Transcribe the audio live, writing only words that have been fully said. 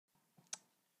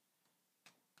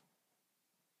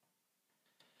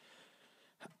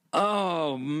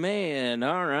Oh, man.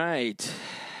 All right.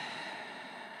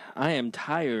 I am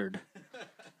tired.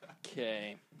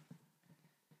 Okay.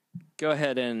 Go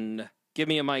ahead and give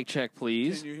me a mic check,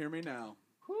 please. Can you hear me now?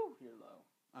 Whew, you're low.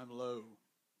 I'm low.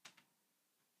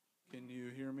 Can you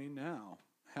hear me now?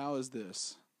 How is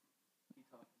this?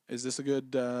 Is this a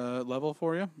good level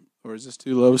for you? Or is this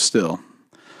too low still?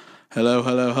 Hello,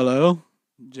 hello, hello.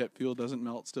 Jet fuel doesn't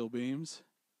melt steel beams.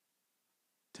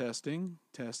 Testing,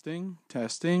 testing,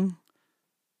 testing.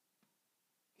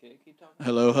 Okay, keep talking.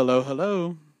 Hello, hello,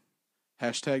 hello.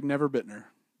 Hashtag never Bittner.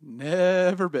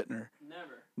 Never Bittner.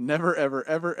 Never. Never, ever,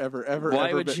 ever, ever, ever,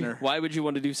 ever Bittner. Why would you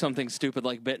want to do something stupid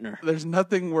like Bittner? There's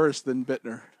nothing worse than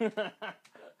Bittner.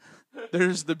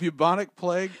 There's the bubonic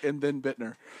plague and then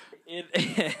Bittner.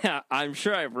 I'm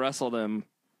sure I've wrestled him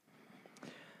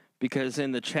because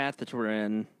in the chat that we're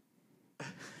in,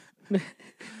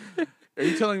 are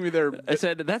you telling me I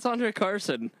said that's Andre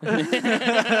Carson. Are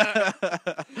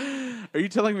you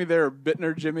telling me there are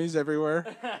Bittner Jimmies everywhere?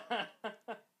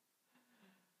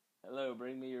 Hello,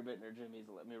 bring me your Bittner Jimmies.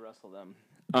 Let me wrestle them.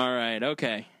 All right,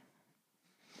 okay.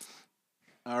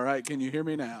 All right, can you hear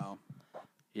me now?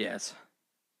 Yes.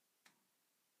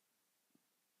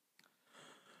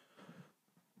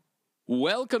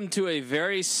 Welcome to a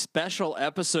very special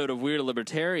episode of We Are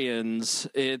Libertarians.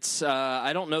 It's,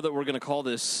 I don't know that we're going to call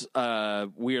this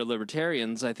We Are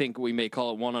Libertarians. I think we may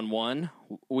call it one-on-one.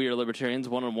 We Are Libertarians,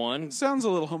 one-on-one. Sounds a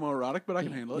little homoerotic, but I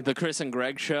can handle it. The Chris and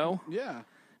Greg show. Yeah.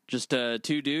 Just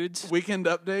two dudes. Weekend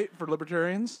update for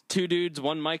Libertarians. Two dudes,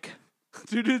 one mic.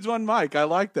 Two dudes, one mic. I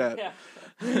like that. Yeah.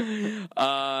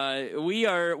 We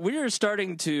are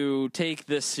starting to take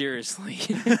this seriously.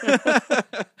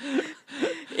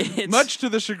 Much to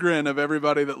the chagrin of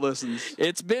everybody that listens.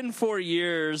 It's been 4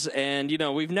 years, and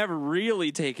we've never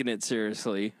really taken it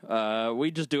seriously.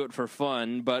 We just do it for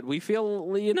fun, but we feel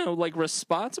like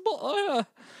responsible.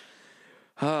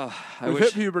 We've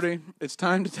hit puberty. It's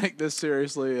time to take this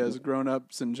seriously as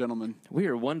grown-ups and gentlemen. We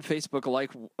are one Facebook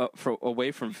like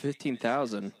away from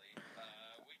 15,000.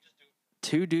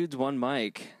 Two dudes, one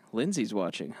mic. Lindsay's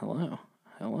watching. Hello.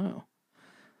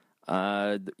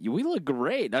 We look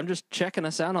great. I'm just checking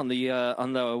us out on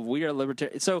the We Are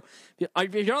Libertarians. So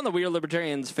if you're on the We Are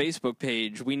Libertarians Facebook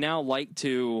page, we now like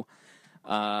to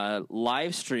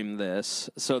live stream this,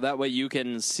 so that way you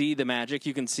can see the magic.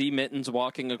 You can see Mittens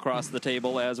walking across the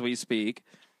table as we speak.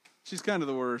 She's kind of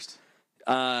the worst.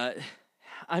 I'm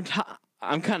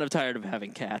kind of tired of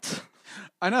having cats.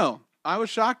 I know. I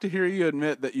was shocked to hear you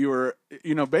admit that you were,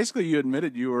 basically you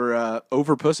admitted you were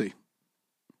over pussy.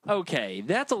 Okay,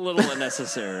 that's a little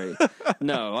unnecessary.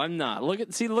 No, I'm not. Look at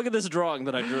this drawing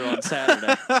that I drew on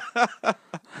Saturday.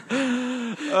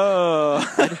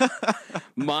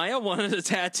 Maya wanted a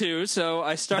tattoo, so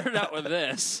I started out with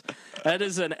this. That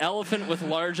is an elephant with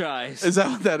large eyes. Is that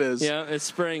what that is? Yeah, it's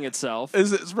spraying itself.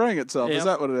 Is it spraying itself? Yep. Is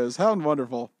that what it is? How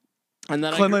wonderful. And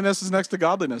then cleanliness is next to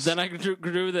godliness. Then I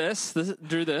drew this.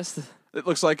 Drew this. It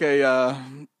looks like a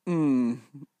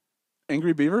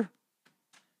angry beaver.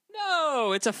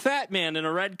 No, it's a fat man in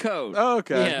a red coat. Oh,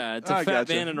 okay. Yeah, it's a fat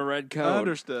man in a red coat. I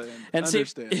understand. And see,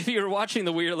 if you're watching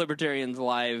the Weird Libertarians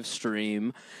live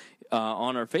stream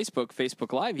on our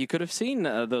Facebook Live, you could have seen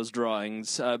those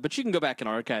drawings, but you can go back and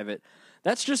archive it.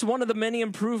 That's just one of the many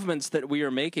improvements that we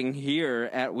are making here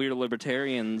at Weird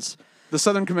Libertarians. The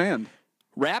Southern Command.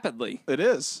 Rapidly. It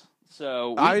is.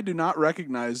 So I do not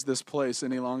recognize this place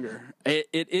any longer. It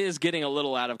is getting a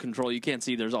little out of control. You can't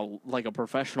see there's a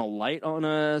professional light on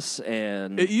us,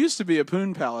 and it used to be a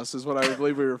poon palace, is what I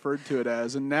believe we referred to it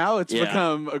as, and now it's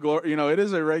become it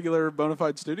is a regular bona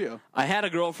fide studio. I had a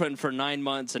girlfriend for 9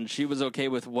 months, and she was okay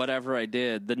with whatever I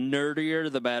did. The nerdier,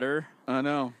 the better. I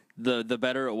know. The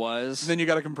better it was. Then you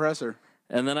got a compressor.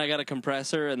 And then I got a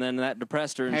compressor, and then that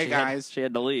depressed her, and she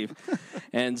had to leave.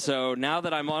 And so now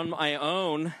that I'm on my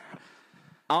own,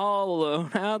 all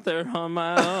alone out there on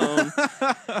my own,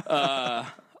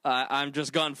 I'm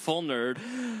just gone full nerd.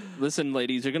 Listen,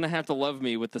 ladies, you're going to have to love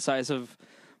me with the size of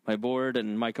my board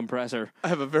and my compressor. I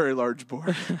have a very large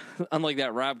board. Unlike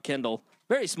that Rob Kendall.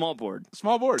 Very small board.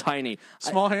 Small board. Tiny.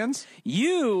 Small hands?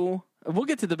 We'll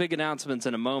get to the big announcements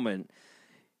in a moment.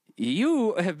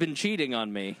 You have been cheating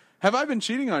on me. Have I been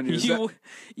cheating on you?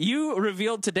 You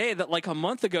revealed today that like a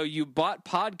month ago you bought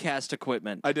podcast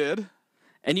equipment. I did.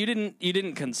 And you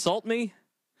didn't consult me?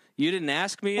 You didn't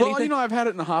ask me anything? Well, I've had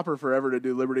it in the hopper forever to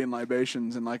do Liberty and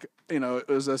Libations, and it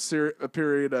was a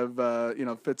period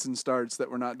of fits and starts that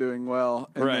were not doing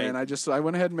well, and then I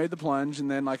went ahead and made the plunge,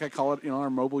 and then I call it our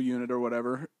mobile unit or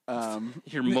whatever.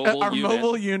 Your mobile our unit.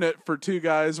 Mobile unit for two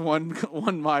guys, one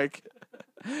mic.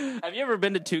 Have you ever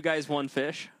been to Two Guys One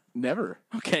Fish? Never.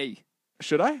 Okay.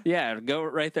 Should I? Yeah, go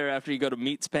right there after you go to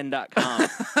meatspend.com.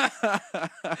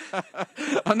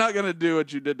 I'm not going to do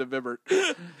what you did to Vibert.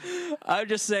 I'm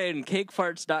just saying,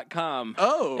 cakefarts.com.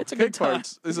 Oh, it's a cake good time.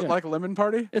 farts. Is it like lemon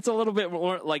party? It's a little bit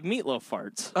more like meatloaf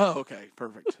farts. Oh, okay.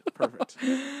 Perfect.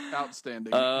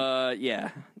 Outstanding. Yeah.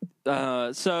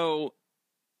 So,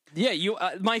 yeah,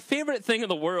 my favorite thing in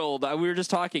the world, we were just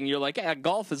talking, you're like, yeah,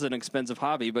 golf is an expensive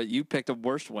hobby, but you picked a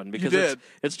worst one because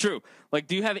it's true. Like,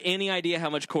 do you have any idea how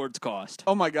much cords cost?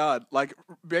 Oh my God. Like,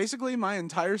 basically my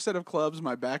entire set of clubs,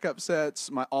 my backup sets,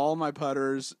 all my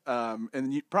putters,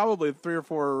 and probably 3 or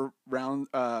 4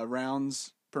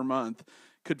 rounds per month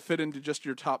could fit into just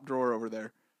your top drawer over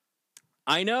there.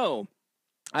 I know.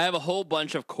 I have a whole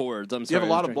bunch of cords. I'm sorry. You have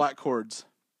a lot of black cords.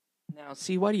 Now,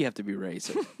 see, why do you have to be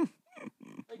racist?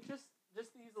 Like just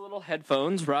these little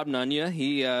headphones. Rob Nunya,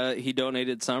 he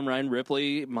donated some. Ryan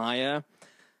Ripley, Maya,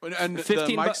 and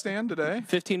the mic stand today,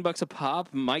 $15 a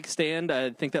pop. Mic stand.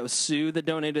 I think that was Sue that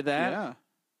donated that.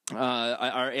 Yeah.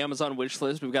 Our Amazon wish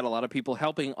list. We've got a lot of people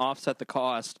helping offset the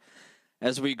cost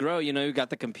as we grow. You know, you got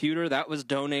the computer that was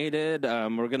donated.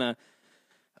 We're gonna.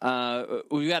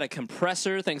 We've got a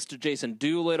compressor thanks to Jason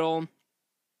Doolittle,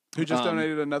 who just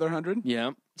donated another 100.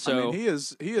 Yeah, so I mean, he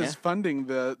is funding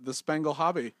the Spangle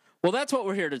hobby. Well, that's what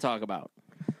we're here to talk about.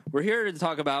 We're here to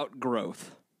talk about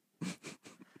growth.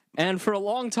 And for a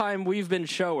long time, we've been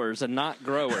showers and not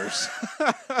growers.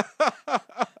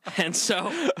 And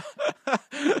so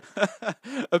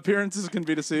appearances can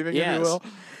be deceiving, yes. if you will.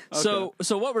 Okay.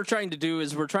 So what we're trying to do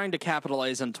is we're trying to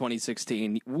capitalize on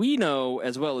 2016. We know,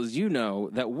 as well as you know,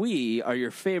 that we are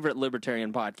your favorite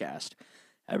libertarian podcast.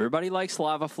 Everybody likes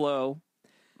Lava Flow.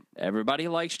 Everybody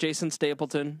likes Jason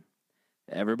Stapleton.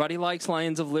 Everybody likes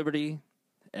Lions of Liberty.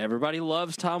 Everybody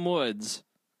loves Tom Woods.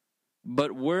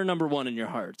 But we're number one in your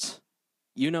hearts.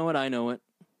 You know it, I know it.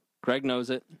 Craig knows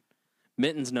it.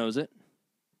 Mittens knows it.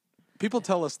 People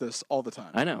tell us this all the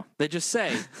time. I know. They just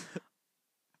say,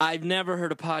 I've never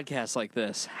heard a podcast like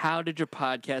this. How did your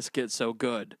podcast get so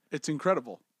good? It's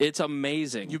incredible. It's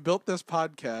amazing. You built this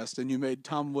podcast and you made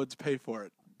Tom Woods pay for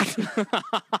it.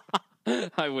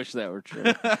 I wish that were true.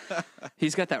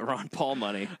 He's got that Ron Paul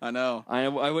money. I know.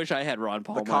 I wish I had Ron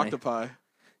Paul money. The coctopi.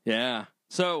 Yeah.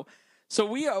 So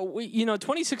we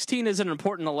 2016 is an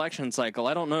important election cycle.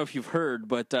 I don't know if you've heard,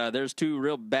 but there's 2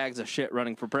 real bags of shit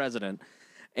running for president.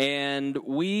 And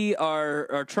we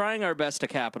are trying our best to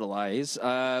capitalize.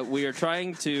 We are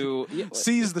trying to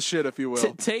seize the shit, if you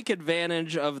will. Take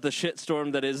advantage of the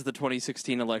shitstorm that is the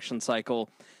 2016 election cycle.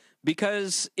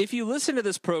 Because if you listen to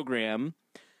this program,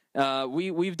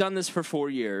 we've done this for 4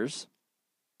 years,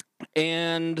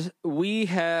 and we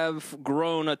have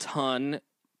grown a ton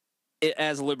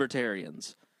as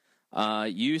libertarians.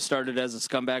 You started as a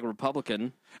scumbag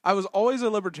Republican. I was always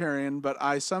a libertarian, but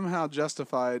I somehow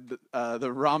justified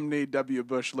the Romney W.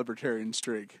 Bush libertarian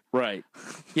streak. Right.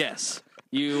 Yes.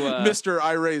 You, Mr.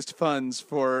 I raised funds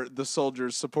for the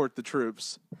soldiers, support the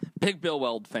troops. Big Bill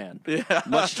Weld fan. Yeah.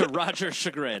 Much to Roger's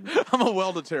chagrin. I'm a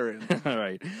Welditarian. All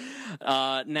right.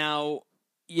 Now,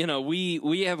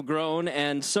 we have grown,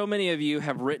 and so many of you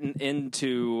have written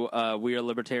into We Are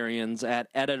Libertarians at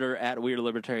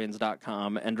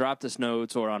editor@wearelibertarians.com and dropped us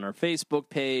notes, or on our Facebook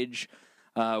page,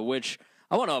 which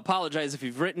I want to apologize if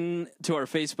you've written to our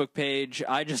Facebook page.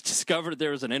 I just discovered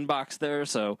there was an inbox there,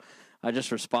 so I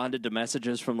just responded to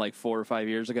messages from like 4 or 5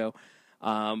 years ago.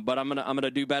 But I'm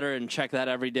gonna do better and check that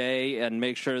every day and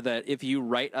make sure that if you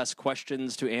write us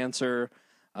questions to answer,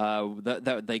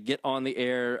 that they get on the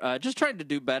air. Just trying to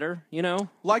do better,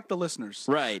 Like the listeners.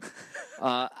 Right.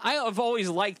 I've always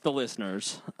liked the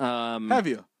listeners. Have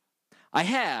you? I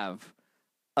have.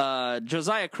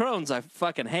 Josiah Crohn's I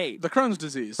fucking hate. The Crohn's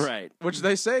disease. Right. Which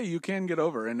they say you can get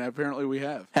over, and apparently we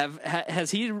have. Has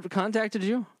he contacted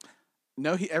you?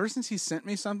 No, ever since he sent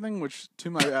me something, which to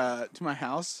my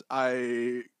house,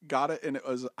 I got it, and it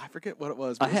was, I forget what it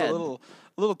was, but it was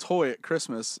a little toy at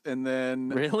Christmas, and then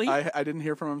really I didn't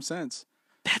hear from him since.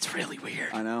 That's really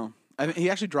weird. I know, and he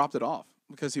actually dropped it off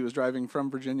because he was driving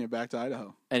from Virginia back to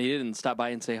Idaho, and he didn't stop by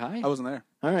and say hi. I wasn't there.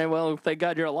 All right, well, thank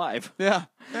God you're alive. Yeah.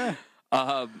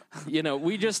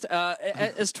 We just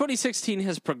as 2016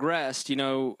 has progressed,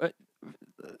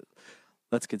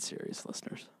 let's get serious,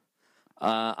 listeners.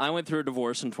 I went through a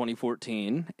divorce in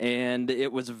 2014, and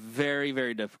it was very,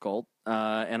 very difficult.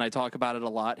 And I talk about it a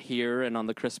lot here and on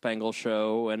the Chris Spangle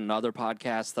Show and other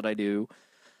podcasts that I do.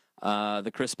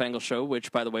 The Chris Spangle Show,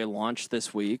 which, by the way, launched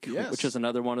this week, which is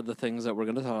another one of the things that we're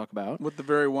going to talk about. With the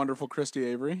very wonderful Christy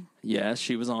Avery. Yes,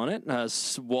 she was on it.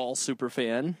 Wall super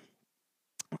fan.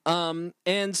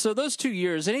 And so those 2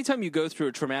 years, anytime you go through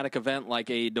a traumatic event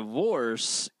like a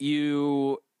divorce,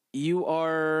 you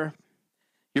are...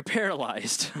 you're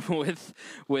paralyzed with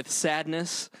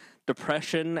sadness,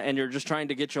 depression, and you're just trying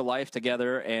to get your life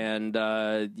together. And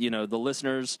the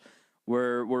listeners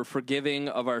were forgiving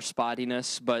of our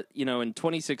spottiness, but in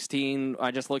 2016,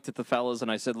 I just looked at the fellas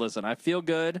and I said, "Listen, I feel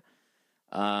good.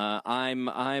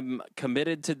 I'm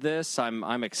committed to this.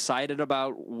 I'm excited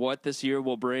about what this year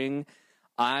will bring.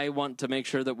 I want to make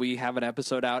sure that we have an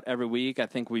episode out every week. I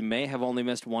think we may have only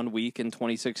missed 1 week in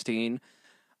 2016."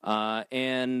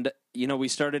 And we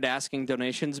started asking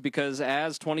donations because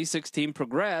as 2016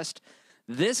 progressed,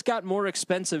 this got more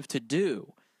expensive to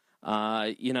do.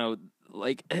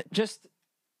 Like just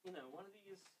one of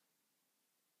these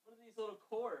little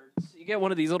cords. You get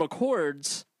one of these little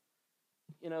cords.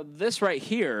 This right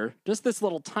here, just this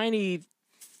little tiny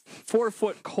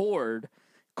 4-foot cord,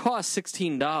 costs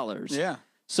 $16. Yeah.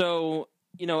 So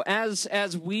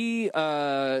as we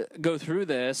go through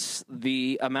this,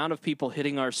 the amount of people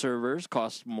hitting our servers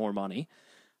costs more money.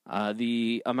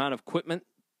 The amount of equipment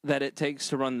that it takes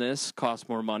to run this costs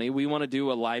more money. We want to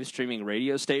do a live streaming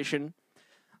radio station.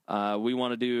 We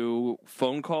want to do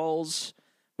phone calls.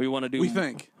 We want to do. We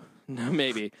think. No,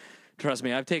 maybe. Trust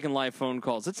me, I've taken live phone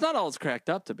calls. It's not all it's cracked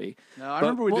up to be. No, I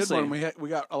remember we did one. We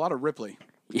got a lot of Ripley.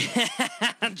 Yeah,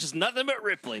 just nothing but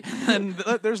Ripley. And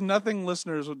there's nothing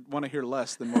listeners would want to hear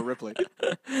less than more Ripley.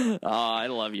 Oh, I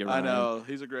love you, Ryan. I know.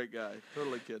 He's a great guy.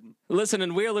 Totally kidding. Listen,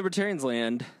 in We Are Libertarians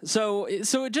land, so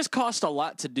it just cost a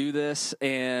lot to do this,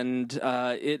 and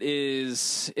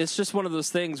it's just one of those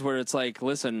things where it's like,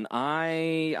 listen,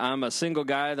 I'm a single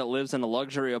guy that lives in a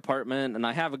luxury apartment, and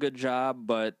I have a good job,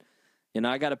 but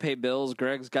I got to pay bills.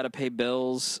 Greg's got to pay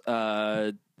bills.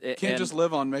 Can't just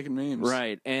live on making memes.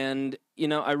 Right. And,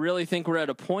 I really think we're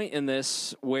at a point in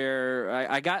this where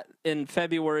I got in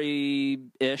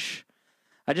February-ish,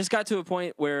 I just got to a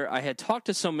point where I had talked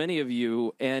to so many of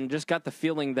you and just got the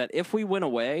feeling that if we went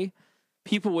away,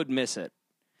 people would miss it.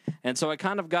 And so I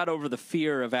kind of got over the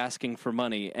fear of asking for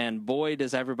money, and boy,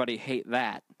 does everybody hate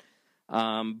that.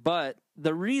 But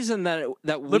the reason that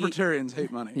we... Libertarians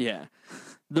hate money. Yeah.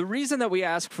 The reason that we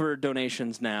ask for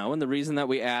donations now and the reason that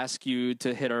we ask you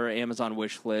to hit our Amazon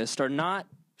wish list are not...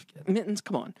 Mittens,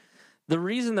 come on. The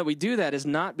reason that we do that is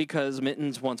not because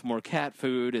Mittens wants more cat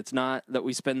food. It's not that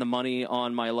we spend the money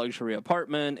on my luxury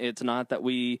apartment. It's not that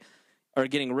we are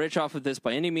getting rich off of this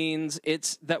by any means.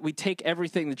 It's that we take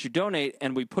everything that you donate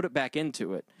and we put it back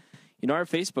into it. Our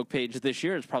Facebook page this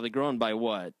year has probably grown by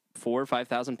what, 4,000 or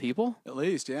 5,000 people? At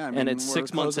least, yeah. I mean, and it's we're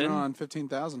 6 months in. On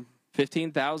 15,000.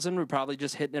 15,000. We're probably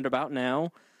just hitting it about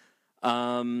now.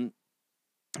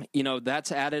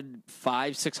 That's added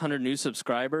 500-600 new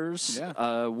subscribers.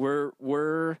 Yeah.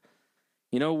 We're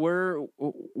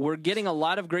getting a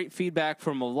lot of great feedback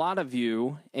from a lot of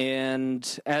you,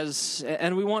 and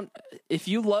we want, if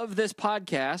you love this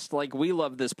podcast like we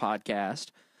love this podcast,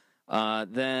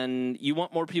 then you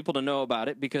want more people to know about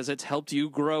it because it's helped you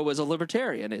grow as a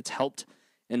libertarian. It's helped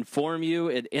inform you.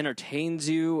 It entertains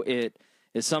you. It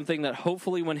is something that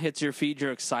hopefully when it hits your feed,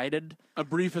 you're excited. A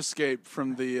brief escape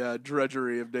from the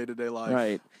drudgery of day-to-day life.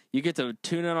 Right. You get to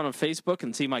tune in on a Facebook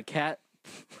and see my cat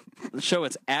show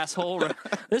its asshole.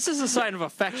 This is a sign of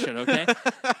affection, okay?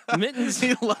 Mittens,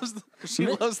 she loves the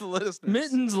listeners.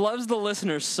 Mittens loves the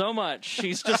listeners so much.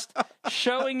 She's just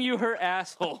showing you her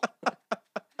asshole.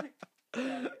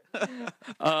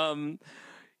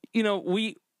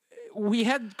 We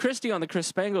had Christy on the Chris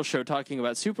Spangle show talking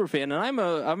about Superfan, and I'm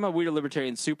a Weird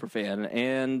Libertarian Superfan,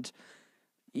 and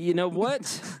you know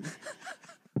what?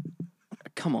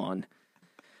 Come on.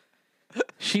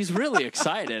 She's really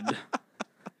excited.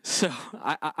 So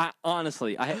I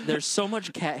honestly, there's so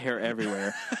much cat hair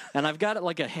everywhere, and I've got it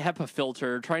like a HEPA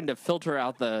filter trying to filter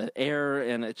out the air,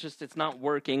 and it's not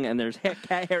working, and there's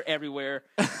cat hair everywhere.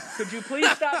 Could you please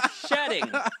stop shedding?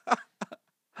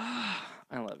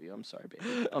 I love you. I'm sorry,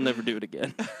 baby. I'll never do it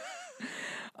again.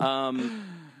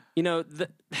 The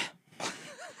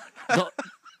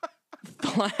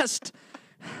last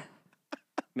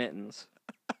Mittens,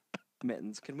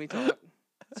 can we talk?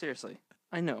 Seriously.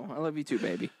 I know. I love you too,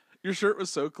 baby. Your shirt was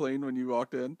so clean when you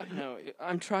walked in. I know.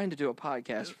 I'm trying to do a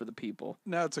podcast for the people.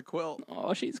 Now it's a quilt.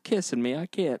 Oh, she's kissing me. I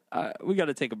can't. We got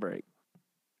to take a break.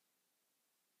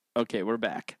 Okay, we're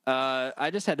back. I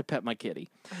just had to pet my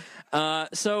kitty. Real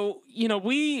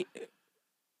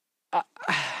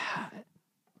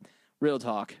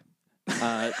talk.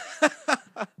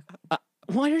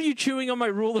 Why are you chewing on my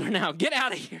ruler now? Get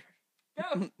out of here.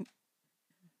 Go.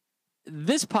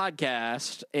 This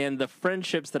podcast and the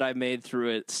friendships that I've made through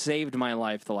it saved my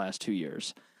life the last 2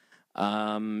 years.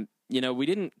 we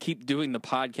didn't keep doing the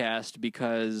podcast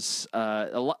because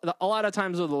a lot of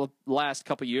times over the last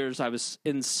couple of years, I was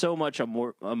in so much a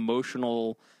more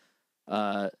emotional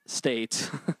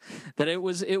state that it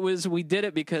was we did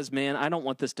it because, man, I don't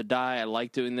want this to die. I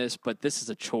like doing this, but this is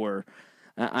a chore.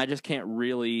 I just can't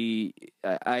really.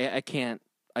 I can't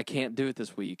do it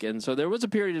this week. And so there was a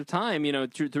period of time,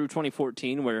 through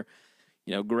 2014 where,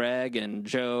 Greg and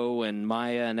Joe and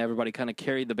Maya and everybody kind of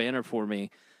carried the banner for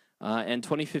me. And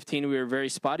 2015, we were very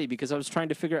spotty because I was trying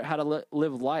to figure out how to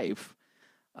live life.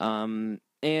 And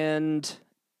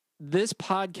this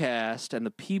podcast and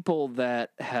the people that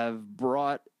have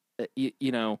brought,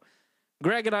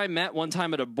 Greg and I met one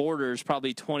time at a Borders,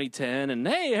 probably 2010, and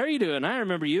hey, how are you doing? I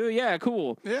remember you. Yeah,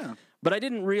 cool. Yeah. But I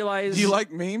didn't realize. Do you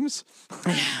like memes?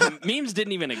 Memes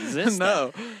didn't even exist.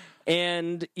 No.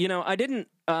 And, I didn't.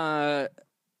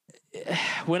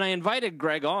 When I invited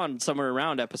Greg on somewhere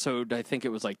around episode, I think it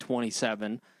was like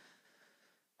 27,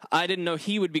 I didn't know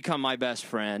he would become my best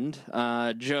friend.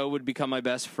 Joe would become my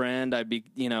best friend. I'd be,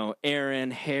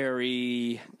 Aaron,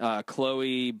 Harry,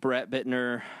 Chloe, Brett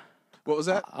Bittner. What was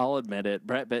that? I'll admit it,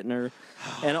 Brett Bittner,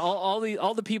 and all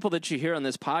the people that you hear on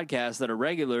this podcast that are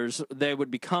regulars. They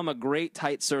would become a great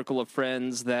tight circle of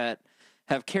friends that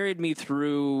have carried me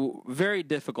through very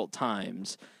difficult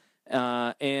times.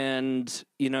 And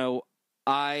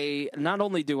I not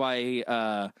only do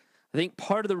I think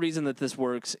part of the reason that this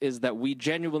works is that we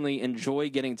genuinely enjoy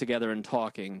getting together and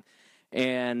talking.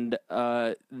 And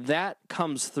that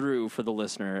comes through for the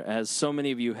listener, as so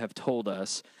many of you have told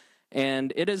us.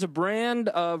 And it is a brand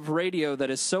of radio that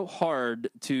is so hard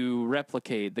to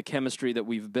replicate, the chemistry that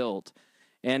we've built.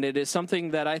 And it is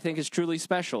something that I think is truly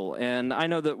special. And I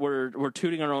know that we're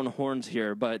tooting our own horns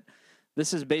here, but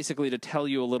this is basically to tell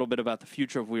you a little bit about the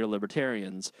future of We Are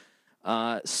Libertarians.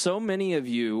 So many of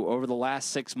you over the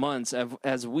last 6 months,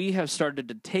 as we have started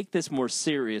to take this more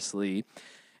seriously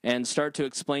and start to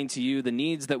explain to you the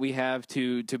needs that we have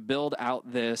to build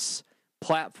out this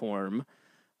platform,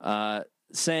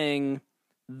 saying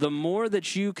the more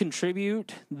that you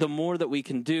contribute, the more that we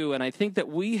can do. And I think that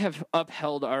we have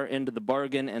upheld our end of the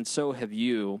bargain, and so have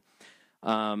you.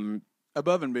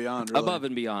 Above and beyond, really. Above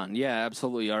and beyond, yeah,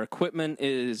 absolutely. Our equipment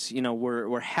is,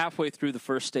 we're halfway through the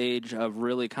first stage of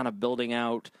really kind of building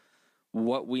out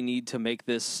what we need to make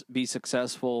this be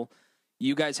successful.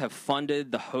 You guys have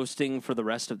funded the hosting for the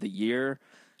rest of the year.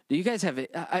 Do you guys have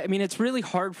it? I mean, it's really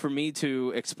hard for me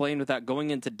to explain without going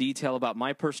into detail about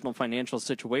my personal financial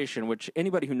situation, which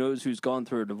anybody who knows who's gone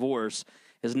through a divorce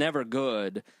is never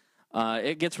good.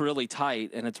 It gets really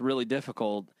tight and it's really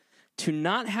difficult. To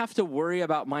not have to worry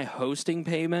about my hosting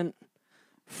payment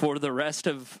for the rest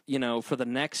of, for the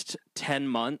next 10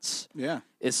 months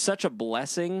is such a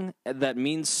blessing that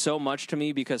means so much to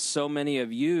me because so many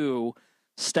of you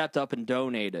stepped up and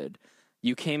donated.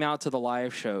 You came out to the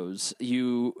live shows.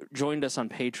 You joined us on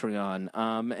Patreon.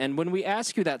 And when we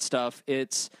ask you that stuff,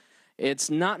 it's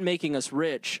not making us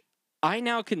rich. I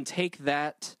now can take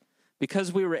that.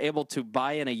 Because we were able to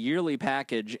buy in a yearly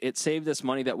package, it saved us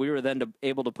money that we were then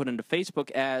able to put into Facebook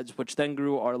ads, which then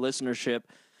grew our listenership,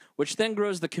 which then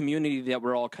grows the community that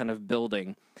we're all kind of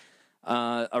building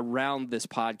around this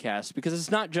podcast. Because it's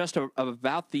not just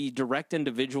about the direct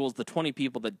individuals, the 20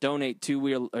 people that donate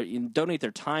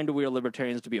their time to We Are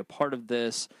Libertarians to be a part of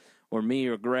this, or me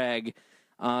or Greg.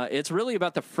 It's really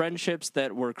about the friendships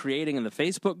that we're creating in the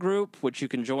Facebook group, which you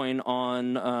can join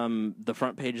on the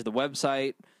front page of the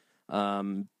website.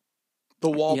 The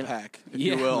wall pack, if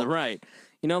you will. Right.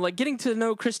 Like getting to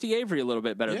know Christy Avery a little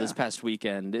bit better this past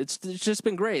weekend. It's just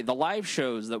been great. The live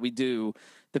shows that we do,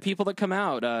 the people that come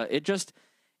out,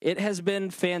 it has been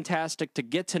fantastic to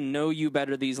get to know you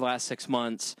better these last 6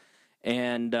 months.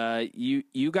 And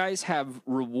you guys have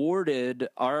rewarded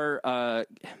our.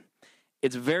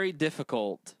 It's very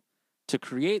difficult to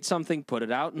create something, put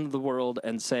it out into the world,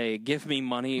 and say, "Give me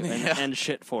money and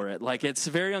shit for it." Like, it's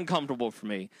very uncomfortable for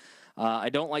me. I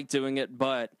don't like doing it,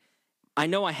 but I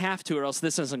know I have to, or else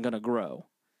this isn't going to grow.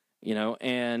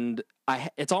 And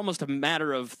it's almost a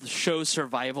matter of the show's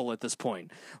survival at this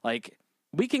point. Like,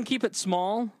 we can keep it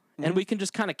small, and we can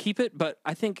just kind of keep it, but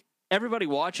I think everybody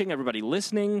watching, everybody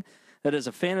listening that is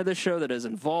a fan of the show, that is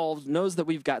involved, knows that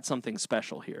we've got something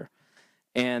special here,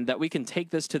 and that we can take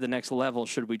this to the next level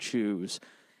should we choose.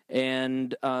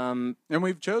 And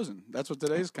we've chosen. That's what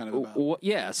today's kind of about.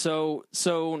 Yeah. So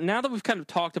now that we've kind of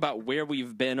talked about where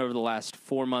we've been over the last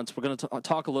 4 months, we're going to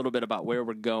talk a little bit about where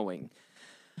we're going.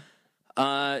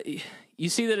 You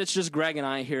see that it's just Greg and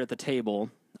I here at the table.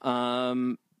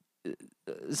 So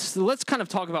let's kind of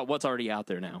talk about what's already out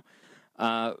there now.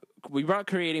 We brought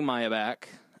Creating Maya back.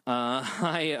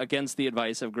 I, against the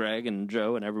advice of Greg and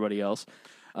Joe and everybody else.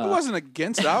 I wasn't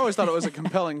against it. I always thought it was a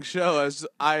compelling show, as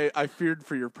I feared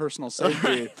for your personal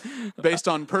safety, based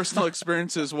on personal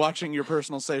experiences watching your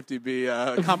personal safety be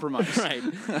compromised. Right.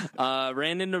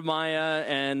 Ran into Maya,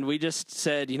 and we just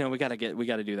said, we got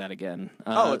to do that again.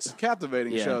 It's a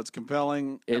captivating show. It's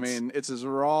compelling. I mean, it's as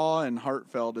raw and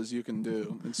heartfelt as you can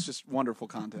do. It's just wonderful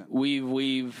content.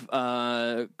 We've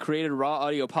created Raw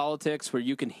Audio Politics, where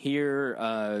you can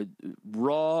hear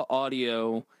raw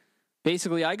audio.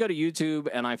 Basically, I go to YouTube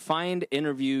and I find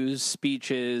interviews,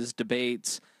 speeches,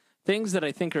 debates, things that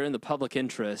I think are in the public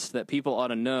interest that people ought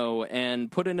to know,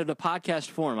 and put it into podcast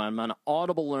form. I'm an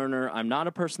audible learner. I'm not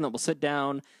a person that will sit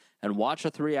down and watch a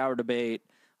 3-hour debate.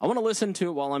 I want to listen to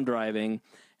it while I'm driving,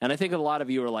 and I think a lot of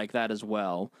you are like that as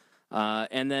well.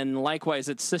 And then likewise,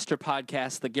 its sister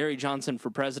podcast, the Gary Johnson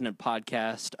for President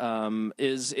podcast,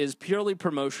 is purely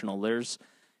promotional.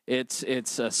 It's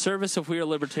a service of We Are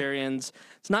Libertarians.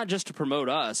 It's not just to promote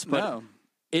us, but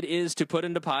it is to put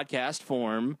into podcast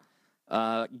form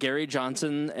Gary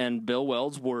Johnson and Bill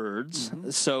Weld's words.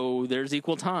 Mm-hmm. So there's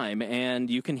equal time, and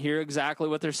you can hear exactly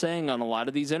what they're saying on a lot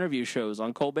of these interview shows,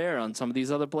 on Colbert, on some of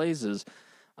these other places.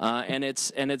 And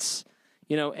it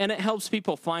helps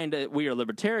people find it. We Are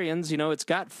Libertarians. It's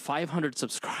got 500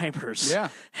 subscribers. Yeah,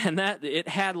 and that it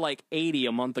had like 80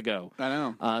 a month ago. I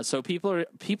know. So people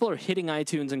are hitting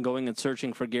iTunes and going and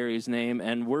searching for Gary's name,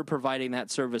 and we're providing that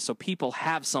service so people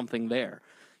have something there.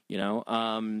 You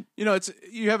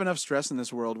have enough stress in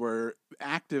this world where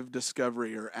active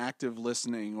discovery or active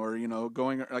listening or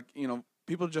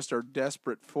people just are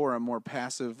desperate for a more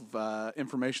passive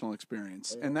informational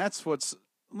experience, and that's what's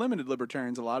limited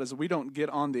libertarians a lot, is we don't get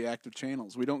on the active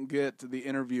channels. We don't get the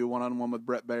interview one-on-one with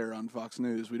Brett Baer on Fox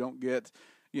News. We don't get,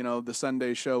 the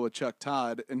Sunday show with Chuck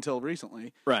Todd until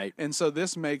recently. Right. And so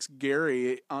this makes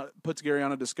puts Gary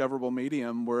on a discoverable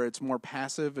medium where it's more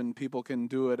passive and people can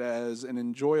do it as an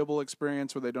enjoyable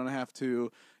experience where they don't have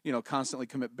to, constantly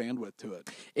commit bandwidth to it.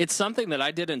 It's something that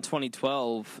I did in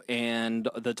 2012, and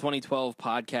the 2012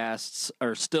 podcasts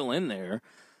are still in there.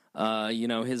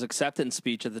 His acceptance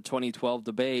speech at the 2012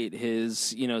 debate,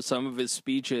 some of his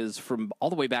speeches from all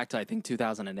the way back to, I think,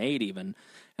 2008 even.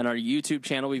 And our YouTube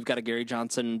channel, we've got a Gary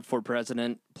Johnson for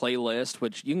President playlist,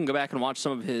 which you can go back and watch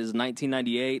some of his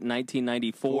 1998 and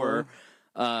 1994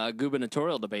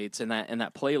 gubernatorial debates in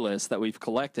that playlist that we've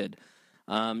collected.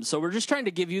 So we're just trying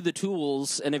to give you the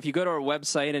tools. And if you go to our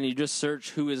website and you just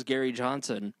search who is Gary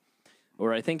Johnson,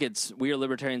 or I think it's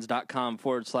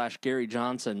wearelibertarians.com/Gary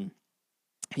Johnson,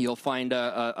 you'll find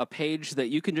a page that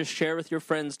you can just share with your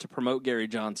friends to promote Gary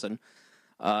Johnson.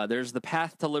 There's the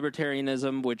Path to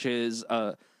Libertarianism, which is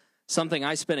something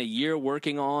I spent a year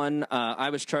working on. I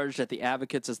was charged at the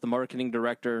Advocates as the marketing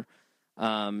director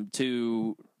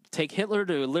to take Hitler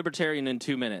to a libertarian in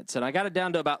 2 minutes, and I got it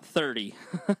down to about 30.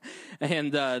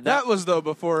 And that was, though,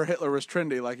 before Hitler was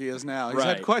trendy like he is now. He's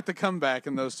had quite the comeback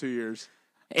in those 2 years.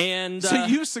 And so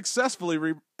you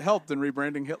successfully helped in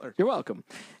rebranding Hitler. You're welcome.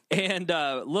 And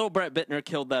little Brett Bittner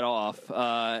killed that off.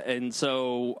 And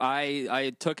so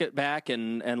I took it back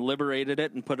and liberated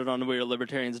it and put it on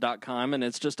wearelibertarians.com. And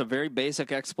it's just a very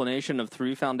basic explanation of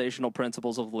 3 foundational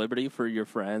principles of liberty for your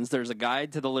friends. There's a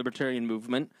guide to the libertarian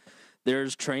movement.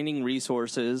 There's training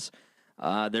resources.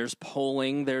 There's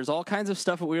polling. There's all kinds of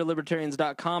stuff at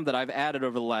wearelibertarians.com that I've added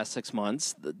over the last 6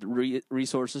 months. The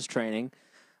resources, training.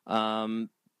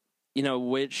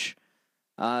 Which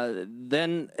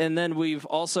then we've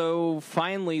also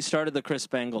finally started the Chris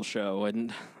Spangle show,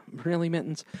 and really,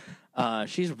 Mittens,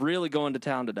 she's really going to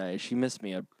town today. She missed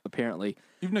me apparently.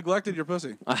 You've neglected your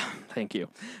pussy. Thank you.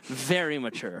 Very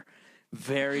mature,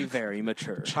 very, very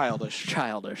mature.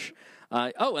 Childish.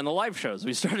 And the live shows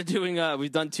we started doing.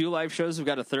 We've done 2 live shows. We've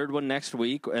got a 3rd one next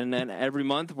week, and then every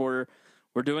month we're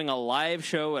doing a live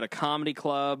show at a comedy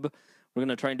club. We're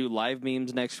going to try and do live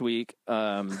memes next week.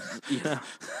 So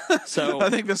I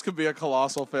think this could be a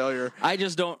colossal failure. I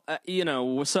just don't,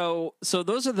 so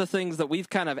those are the things that we've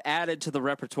kind of added to the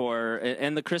repertoire,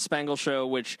 and the Chris Spangle show,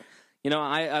 which,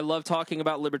 I love talking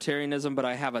about libertarianism, but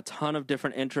I have a ton of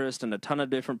different interests and a ton of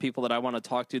different people that I want to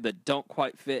talk to that don't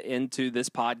quite fit into this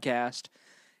podcast.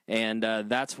 And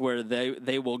that's where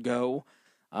they will go.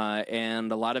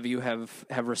 And a lot of you have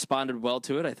responded well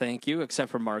to it. I thank you, except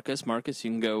for Marcus. Marcus,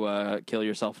 you can go kill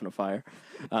yourself in a fire.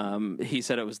 He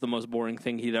said it was the most boring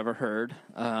thing he'd ever heard.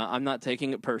 I'm not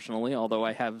taking it personally, although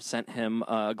I have sent him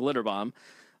a glitter bomb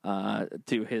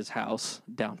to his house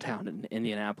downtown in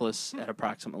Indianapolis at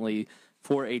approximately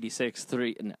 486.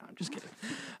 No, I'm just kidding.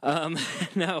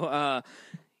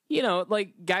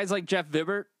 Like guys like Jeff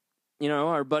Vibert,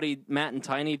 our buddy Matt and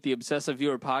Tiny at the Obsessive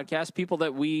Viewer podcast, people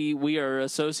that we are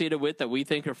associated with that we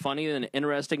think are funny and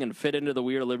interesting and fit into the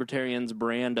We Are Libertarians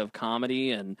brand of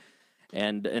comedy and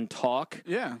talk.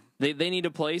 Yeah. They need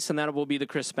a place, and that will be the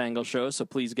Chris Spangle Show, so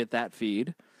please get that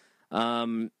feed.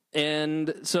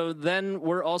 And so then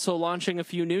we're also launching a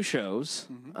few new shows.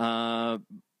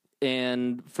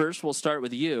 And first we'll start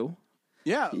with you.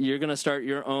 Yeah. You're going to start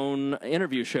your own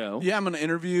interview show. Yeah, I'm going to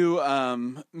interview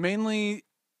mainly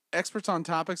experts on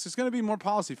topics. It's going to be more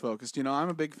policy focused. I'm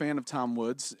a big fan of Tom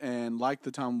Woods and like the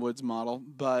Tom Woods model,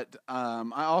 but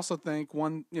I also think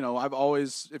I've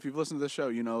always, if you've listened to this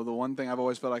show, the one thing I've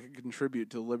always felt I could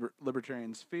contribute to the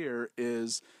libertarian sphere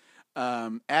is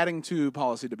adding to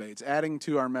policy debates, adding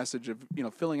to our message of,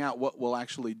 filling out what we'll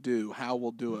actually do, how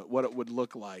we'll do it, what it would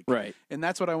look like. Right. And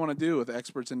that's what I want to do with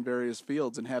experts in various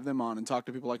fields and have them on and talk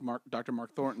to people like Dr.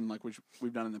 Mark Thornton, like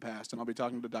we've done in the past. And I'll be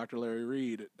talking to Dr. Larry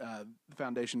Reed at the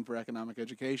Foundation for Economic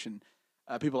Education,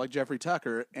 people like Jeffrey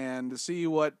Tucker, and see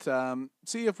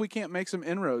if we can't make some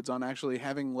inroads on actually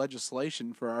having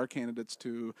legislation for our candidates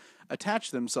to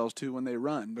attach themselves to when they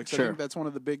run. Because I think that's one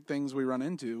of the big things we run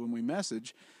into when we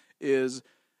message is,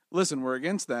 listen, we're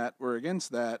against that,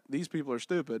 these people are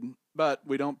stupid, but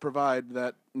we don't provide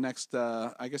that next,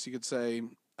 I guess you could say,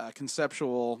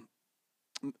 conceptual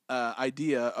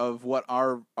idea of what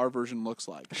our version looks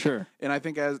like. Sure. And I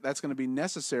think that's going to be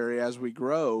necessary as we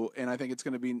grow, and I think it's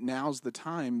going to be now's the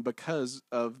time because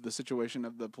of the situation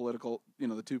of the political,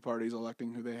 the two parties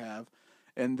electing who they have,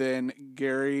 and then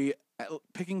Gary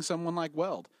picking someone like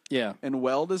Weld. Yeah. And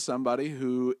Weld is somebody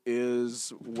who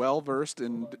is well-versed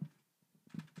in...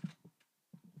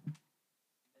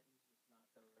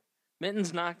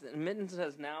 Mittens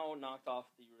has now knocked off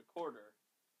the recorder.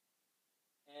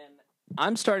 And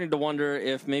I'm starting to wonder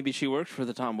if maybe she works for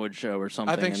the Tom Woods Show or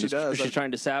something. I think she does. She's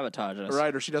trying to sabotage us.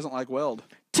 Right, or she doesn't like Weld.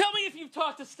 Tell me if you've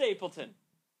talked to Stapleton.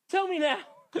 Tell me now.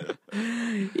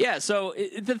 Yeah, so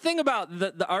the thing about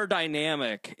our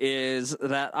dynamic is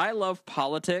that I love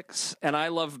politics, and I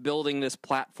love building this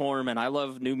platform, and I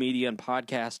love new media and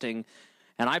podcasting,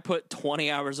 and I put 20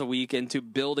 hours a week into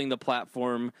building the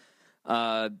platform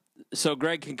so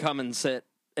Greg can come and sit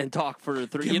and talk for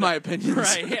 3 Give my opinions.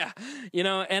 Right, yeah.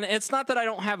 And it's not that I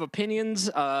don't have opinions.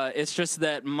 It's just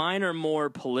that mine are more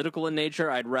political in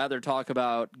nature. I'd rather talk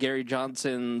about Gary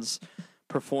Johnson's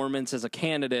performance as a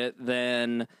candidate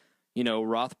than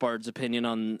Rothbard's opinion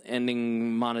on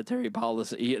ending monetary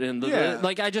policy. And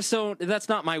I just don't. That's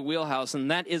not my wheelhouse, and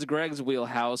that is Greg's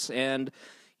wheelhouse. And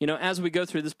as we go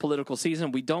through this political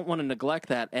season, we don't want to neglect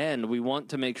that end. We want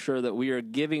to make sure that we are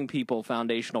giving people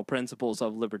foundational principles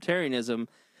of libertarianism,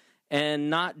 and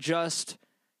not just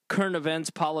current events,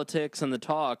 politics, and the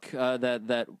talk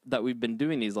that we've been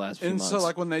doing these last few months. And so,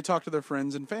 like, when they talk to their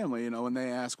friends and family, when they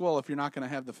ask, well, if you're not going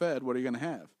to have the Fed, what are you going to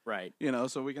have? Right.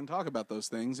 So we can talk about those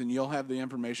things, and you'll have the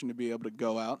information to be able to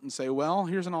go out and say, well,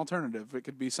 here's an alternative. It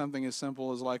could be something as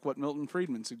simple as like what Milton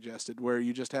Friedman suggested, where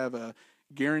you just have a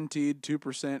guaranteed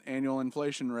 2% annual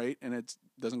inflation rate, and it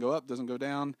doesn't go up, doesn't go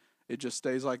down. It just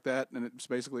stays like that, and it's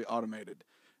basically automated.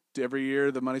 Every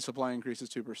year, the money supply increases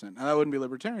 2%. Now, that wouldn't be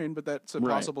libertarian, but that's a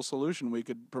possible solution we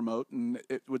could promote, and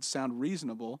it would sound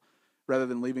reasonable rather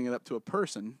than leaving it up to a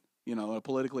person, a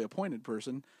politically appointed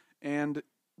person, and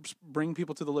bring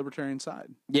people to the libertarian side.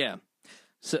 Yeah.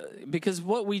 So, because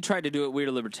what we try to do at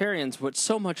Weird Libertarians, what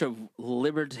so much of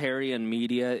libertarian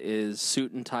media is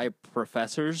suit and tie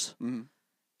professors,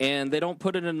 and they don't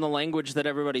put it in the language that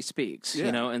everybody speaks,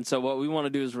 and so what we want to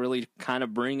do is really kind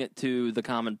of bring it to the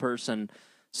common person.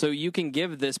 So you can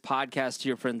give this podcast to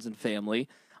your friends and family.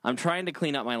 I'm trying to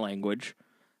clean up my language.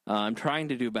 I'm trying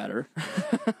to do better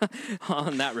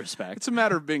on that respect. It's a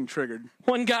matter of being triggered.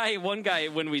 One guy,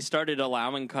 when we started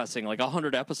allowing cussing, like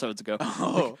 100 episodes ago,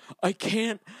 I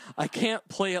can't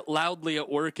play it loudly at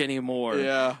work anymore.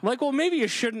 Yeah. I'm like, well, maybe you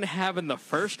shouldn't have in the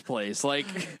first place. Like,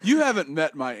 you haven't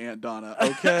met my Aunt Donna,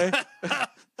 okay?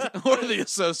 Or the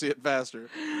associate pastor.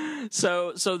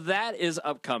 So that is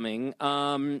upcoming.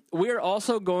 We're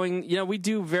also going, we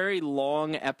do very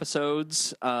long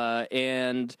episodes,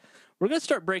 and we're going to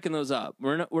start breaking those up.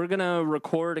 We're going to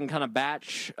record and kind of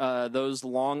batch those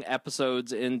long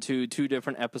episodes into 2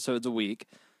 different episodes a week.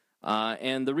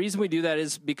 And the reason we do that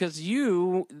is because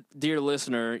you, dear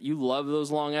listener, you love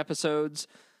those long episodes,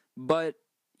 but,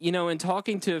 in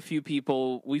talking to a few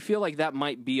people, we feel like that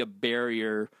might be a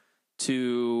barrier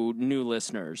to new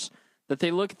listeners, that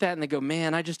they look at that and they go,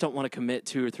 man, I just don't want to commit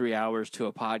 2 or 3 hours to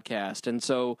a podcast. And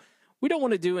so we don't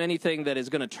want to do anything that is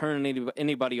going to turn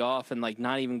anybody off and like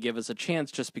not even give us a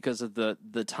chance just because of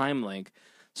the time link.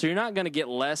 So you're not going to get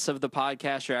less of the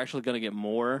podcast. You're actually going to get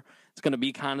more. It's going to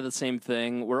be kind of the same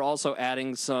thing. We're also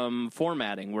adding some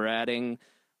formatting. We're adding,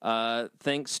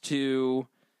 thanks to,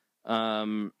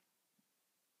 my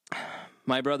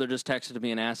brother just texted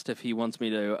me and asked if he wants me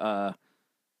to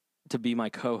be my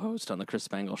co-host on the Chris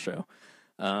Spangle Show.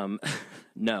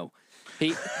 No.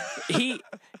 He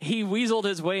weaseled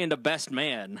his way into best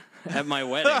man at my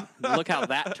wedding. Look how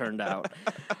that turned out.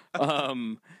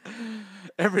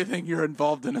 Everything you're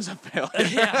involved in is a failure.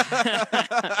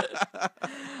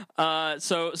 Yeah.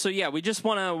 So yeah,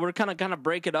 we're kind of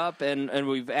break it up, and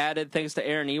we've added thanks to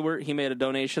Aaron Ewert. He made a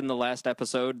donation the last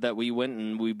episode that we went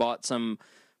and we bought some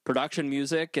production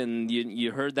music, and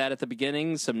you heard that at the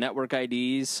beginning. Some network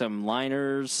IDs, some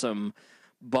liners, some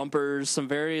bumpers, some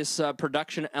various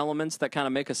production elements that kind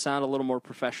of make us sound a little more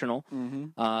professional.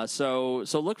 Mm-hmm.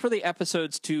 So look for the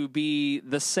episodes to be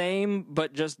the same,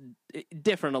 but just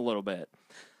different a little bit.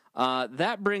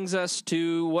 That brings us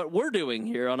to what we're doing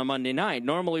here on a Monday night.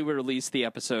 Normally we release the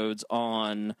episodes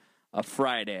on a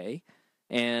Friday,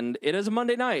 and it is a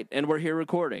Monday night, and we're here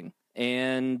recording.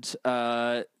 And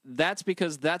that's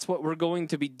because that's what we're going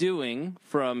to be doing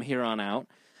from here on out.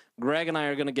 Greg and I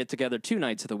are going to get together 2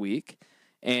 nights of the week,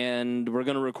 and we're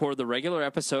going to record the regular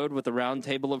episode with the round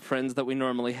table of friends that we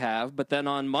normally have. But then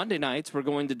on Monday nights, we're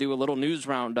going to do a little news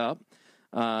roundup,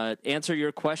 answer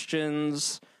your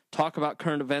questions, talk about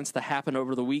current events that happened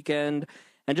over the weekend,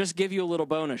 and just give you a little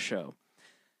bonus show.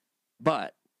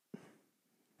 But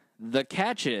the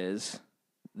catch is,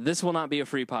 this will not be a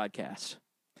free podcast.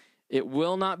 It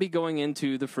will not be going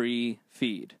into the free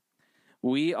feed.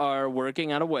 We are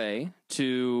working out a way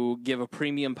to give a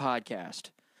premium podcast.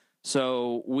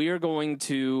 So we are going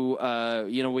to,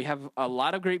 we have a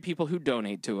lot of great people who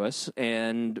donate to us,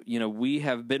 and, we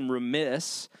have been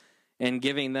remiss in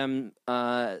giving them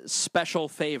special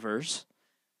favors.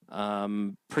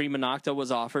 Prima Nocta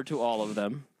was offered to all of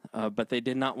them, but they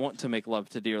did not want to make love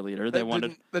to Dear Leader.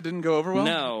 That didn't go over well?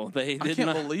 No, they did not.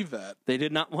 I can't believe that. They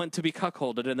did not want to be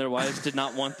cuckolded, and their wives did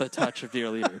not want the touch of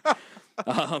Dear Leader.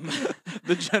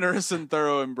 The generous and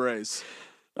thorough embrace.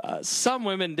 Some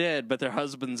women did, but their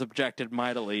husbands objected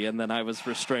mightily, and then I was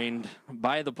restrained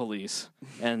by the police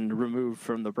and removed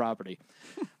from the property.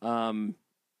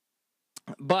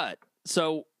 But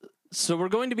so we're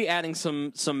going to be adding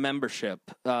some membership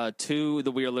to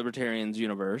the We Are Libertarians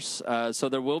universe. So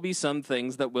there will be some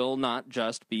things that will not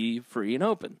just be free and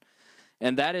open.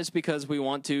 And that is because we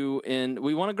want to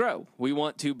grow. We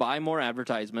want to buy more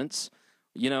advertisements.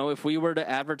 If we were to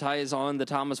advertise on the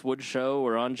Thomas Wood Show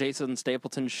or on Jason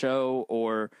Stapleton's show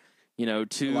or,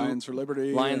 to Lions for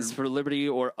Liberty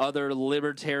or other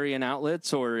libertarian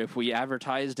outlets, or if we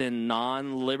advertised in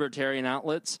non-libertarian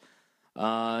outlets,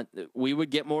 we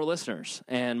would get more listeners,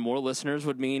 and more listeners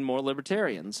would mean more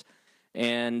libertarians.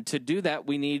 And to do that,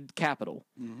 we need capital.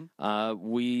 Mm-hmm.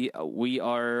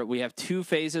 We have 2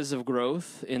 phases of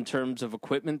growth in terms of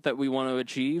equipment that we want to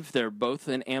achieve. They're both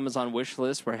in Amazon wish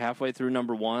list. We're halfway through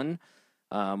number 1.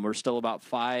 We're still about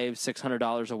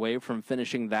 $500-600 away from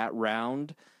finishing that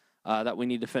round that we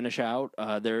need to finish out.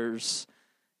 There's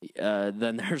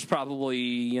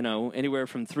probably anywhere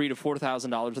from $3,000 to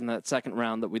 $4,000 in that second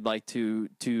round that we'd like to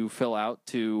fill out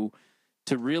to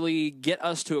really get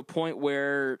us to a point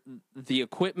where the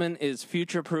equipment is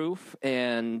future-proof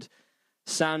and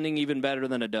sounding even better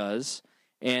than it does,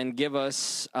 and give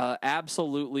us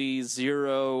absolutely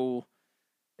zero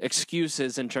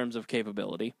excuses in terms of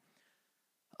capability,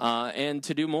 and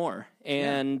to do more.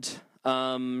 And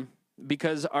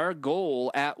because our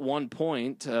goal at one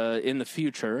point in the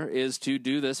future is to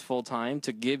do this full-time,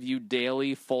 to give you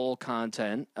daily full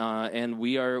content, and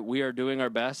we are doing our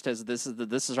best, as this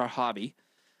is our hobby.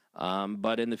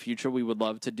 But in the future, we would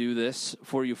love to do this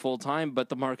for you full-time, but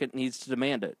the market needs to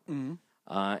demand it. Mm-hmm.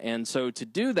 And so to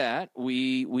do that,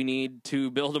 we need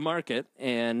to build a market,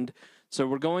 and so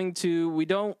we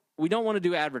don't want to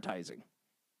do advertising.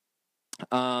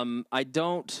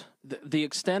 The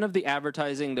extent of the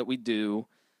advertising that we do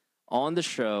on the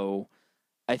show,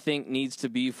 I think, needs to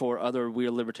be for other We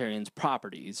Are Libertarians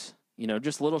properties.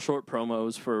 Just little short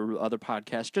promos for other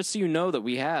podcasts, just so you know that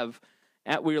we have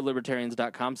at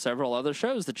WeAreLibertarians.com several other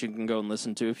shows that you can go and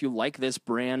listen to if you like this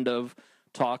brand of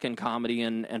talk and comedy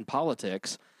and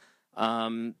politics,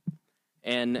 and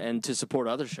to support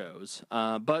other shows.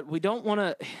 But we don't want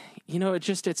to,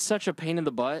 it's such a pain in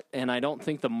the butt, and I don't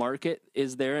think the market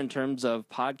is there in terms of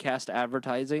podcast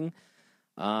advertising.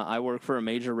 I work for a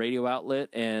major radio outlet,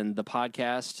 and the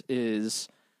podcast is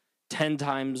 10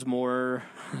 times more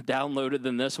downloaded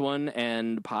than this one,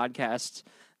 and podcasts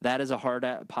that is a hard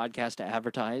podcast to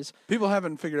advertise. People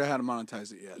haven't figured out how to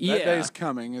monetize it yet. Yeah. That day's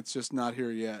coming. It's just not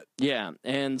here yet. Yeah,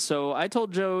 and so I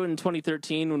told Joe in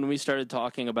 2013 when we started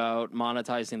talking about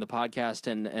monetizing the podcast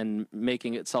and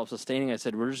making it self-sustaining, I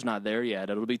said, we're just not there yet.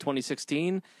 It'll be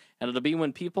 2016, and it'll be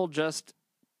when people just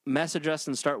message us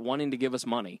and start wanting to give us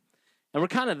money. And we're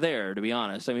kind of there, to be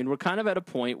honest. I mean, we're kind of at a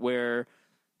point where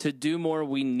to do more,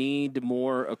 we need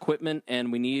more equipment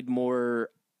and we need more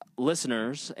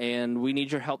listeners, and we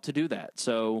need your help to do that.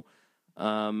 So,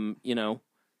 you know,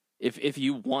 if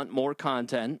you want more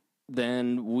content,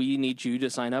 then we need you to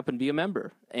sign up and be a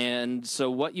member. And so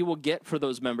what you will get for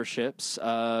those memberships,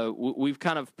 we've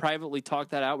kind of privately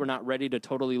talked that out. We're not ready to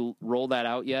totally roll that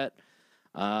out yet.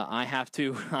 I have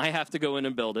to go in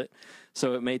and build it.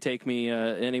 So it may take me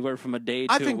anywhere from a day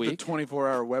to a week. I think the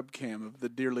 24-hour webcam of the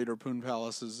Deer Leader Poon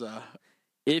Palace is...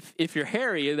 If you're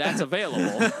hairy, that's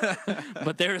available.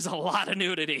 But there's a lot of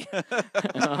nudity.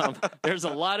 There's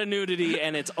a lot of nudity,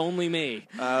 and it's only me.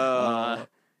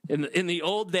 In the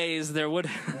old days, there would...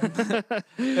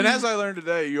 And as I learned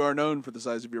today, you are known for the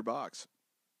size of your box.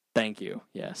 Thank you.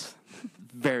 Yes.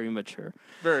 Very mature.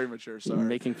 Very mature, sorry. You're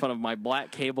making fun of my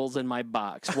black cables in my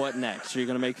box. What next? You're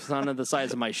going to make fun of the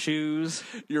size of my shoes?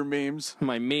 Your memes.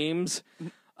 My memes?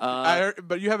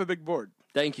 But you have a big board.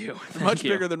 Thank you. Much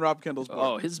bigger than Rob Kendall's board.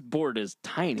 Oh, his board is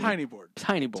tiny. Tiny board.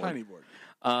 Tiny board. Tiny board.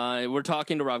 We're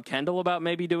talking to Rob Kendall about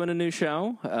maybe doing a new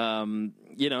show.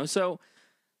 You know, so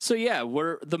yeah,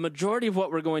 the majority of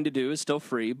what we're going to do is still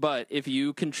free, but if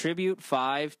you contribute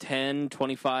 $5, $10,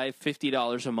 $25,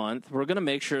 $50 a month, we're going to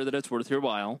make sure that it's worth your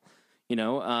while. You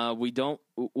know,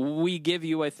 we give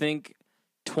you, I think,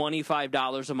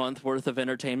 $25 a month worth of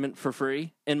entertainment for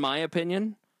free, in my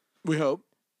opinion. We hope.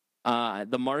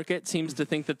 The market seems to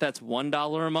think that that's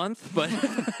 $1 a month, but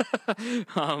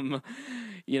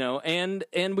you know, and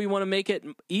we want to make it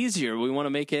easier. We want to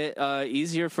make it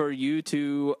easier for you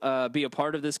to be a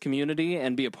part of this community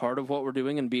and be a part of what we're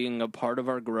doing and being a part of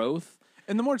our growth.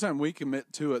 And the more time we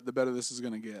commit to it, the better this is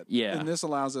going to get. Yeah. And this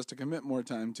allows us to commit more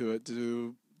time to it,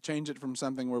 to change it from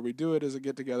something where we do it as a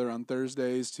get-together on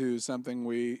Thursdays to something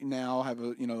we now have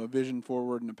a vision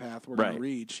forward and a path we're going to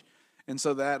reach. And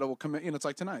so that will commit, it's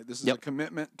like tonight. This is a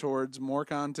commitment towards more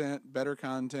content, better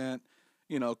content,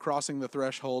 crossing the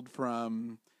threshold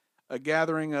from a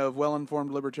gathering of well-informed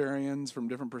libertarians from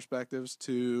different perspectives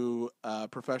to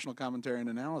professional commentary and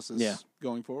analysis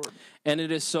going forward. And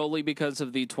it is solely because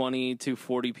of the 20 to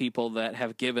 40 people that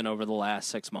have given over the last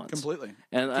 6 months. Completely.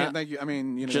 And can't thank you. I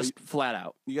mean, just flat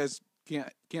out. You guys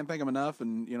can't thank them enough,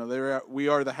 and we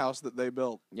are the house that they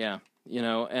built. Yeah.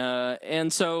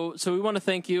 And so we want to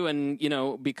thank you, and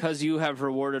because you have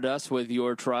rewarded us with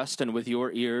your trust and with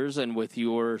your ears and with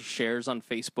your shares on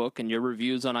Facebook and your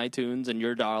reviews on iTunes and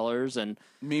your dollars and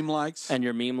meme likes and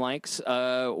your meme likes.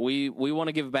 We want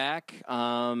to give back,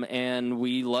 and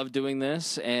we love doing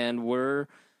this, and we're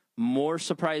more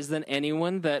surprised than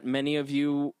anyone that many of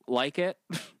you like it.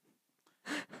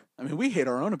 I mean, we hate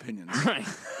our own opinions. Right.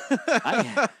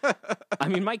 I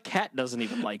mean, my cat doesn't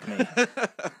even like me.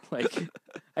 Like,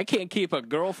 I can't keep a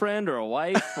girlfriend or a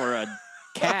wife or a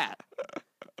cat.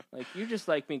 Like, you just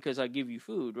like me because I give you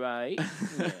food, right?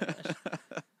 Yes.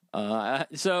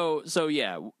 So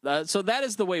that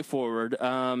is the way forward.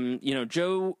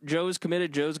 Joe's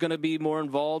committed. Joe's going to be more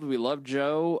involved. We love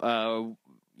Joe.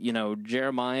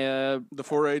 Jeremiah. The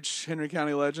 4-H Henry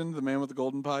County legend, the man with the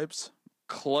golden pipes.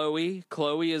 Chloe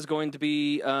is going to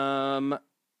be Maya's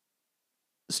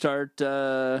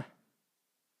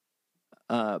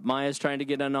trying to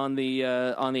get in on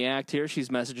the act here. She's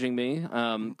messaging me.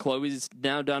 Chloe's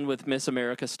now done with Miss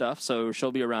America stuff, so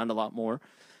she'll be around a lot more.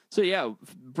 So yeah,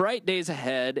 bright days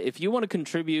ahead. If you want to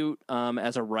contribute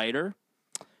as a writer,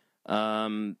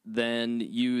 then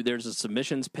there's a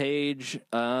submissions page.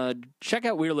 Check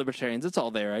out We're Libertarians. It's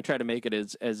all there. I try to make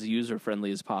it as user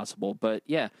friendly as possible. But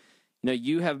yeah.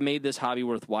 You have made this hobby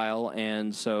worthwhile,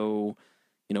 and so,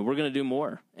 we're going to do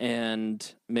more and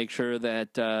make sure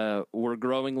that we're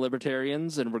growing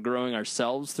libertarians and we're growing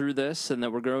ourselves through this and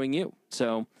that we're growing you.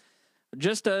 So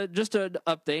just an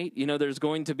update, there's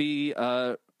going to be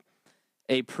a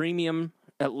premium,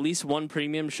 at least one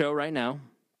premium show right now,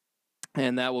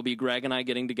 and that will be Greg and I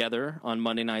getting together on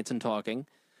Monday nights and talking.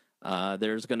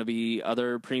 There's going to be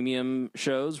other premium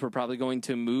shows. We're probably going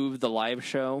to move the live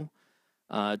show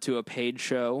to a paid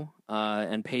show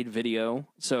and paid video.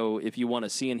 So if you want to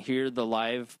see and hear the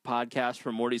live podcast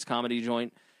from Morty's Comedy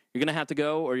Joint, you're going to have to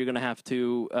go, or you're going to have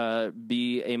to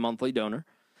be a monthly donor.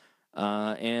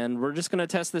 And we're just going to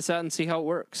test this out and see how it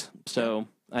works. So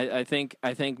I think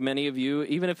many of you,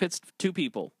 even if it's 2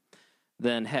 people,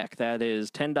 then heck, that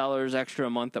is $10 extra a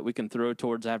month that we can throw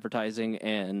towards advertising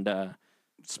and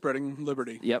spreading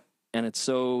liberty. Yep, and it's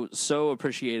so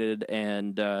appreciated,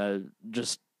 and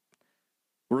just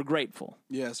we're grateful.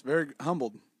 Yes, very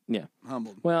humbled. Yeah,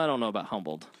 humbled. Well, I don't know about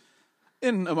humbled.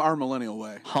 In our millennial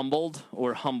way. Humbled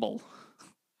or humble?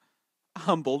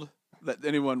 Humbled that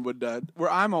anyone would. Where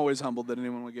I'm always humbled that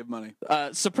anyone would give money.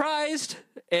 Surprised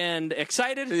and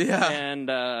excited. Yeah.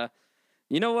 And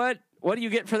you know what? What do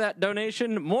you get for that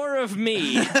donation? More of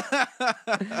me.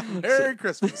 Merry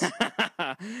Christmas.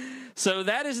 So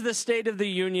that is the state of the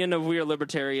union of We Are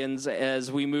Libertarians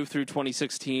as we move through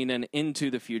 2016 and into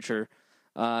the future.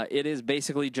 It is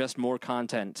basically just more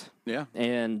content. Yeah.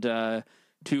 And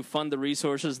to fund the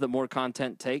resources that more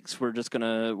content takes, we're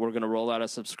gonna roll out a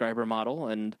subscriber model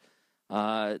and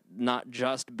not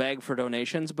just beg for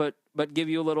donations, but give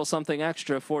you a little something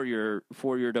extra for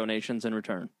your donations in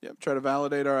return. Yep. Try to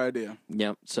validate our idea.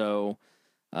 Yep. So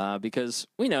because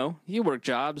we know you work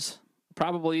jobs,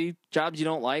 probably jobs you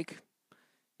don't like.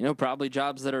 You know, probably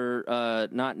jobs that are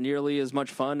not nearly as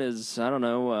much fun as, I don't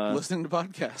know, listening to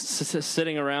podcasts,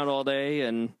 sitting around all day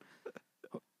and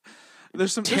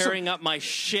tearing up my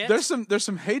shit. There's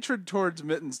some hatred towards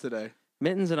Mittens today.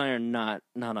 Mittens and I are not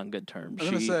on good terms.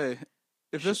 I'm gonna say,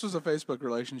 if this was a Facebook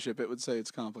relationship, it would say it's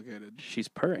complicated. She's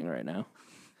purring right now.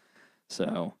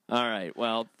 So, all right.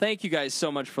 Well, thank you guys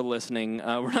so much for listening.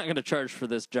 We're not going to charge for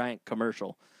this giant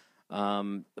commercial,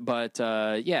 but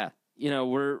yeah. You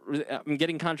know, I'm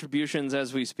getting contributions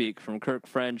as we speak from Kirk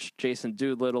French, Jason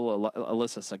Doolittle,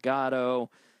 Alyssa Sagato,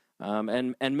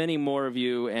 and many more of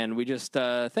you. And we just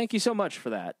thank you so much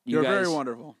for that. You're very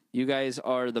wonderful. You guys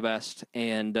are the best.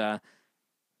 And,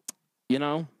 you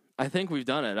know, I think we've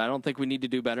done it. I don't think we need to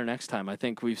do better next time. I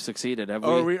think we've succeeded.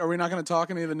 Are we not going to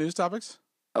talk any of the news topics?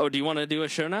 Oh, do you want to do a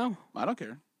show now? I don't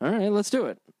care. All right, let's do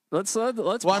it. Let's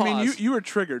pause. Well, I mean, you were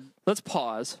triggered. Let's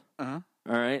pause. Uh-huh.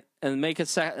 All right, and make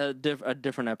a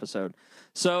different episode.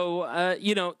 So,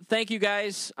 you know, thank you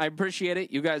guys. I appreciate it.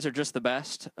 You guys are just the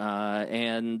best.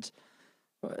 And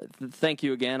thank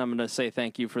you again. I'm going to say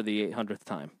thank you for the 800th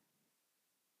time.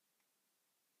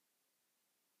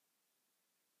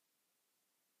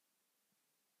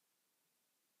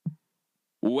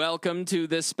 Welcome to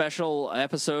this special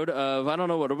episode of, I don't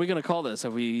know, what are we going to call this?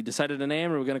 Have we decided a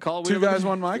name, or are we going to call it? Two Guys,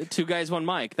 One Mic? Two Guys, One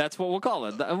Mic. That's what we'll call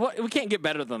it. We can't get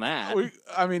better than that.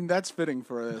 I mean, that's fitting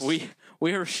for this.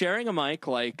 We are sharing a mic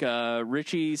like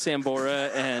Richie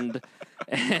Sambora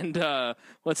and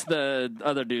what's the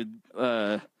other dude?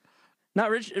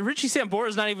 Not Richie Sambora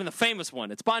is not even the famous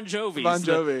one. It's Bon Jovi. Bon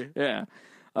Jovi. Yeah.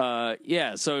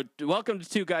 So welcome to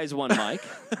Two Guys, One Mic.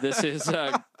 This is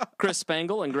Chris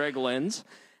Spangle and Greg Lenz,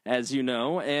 as you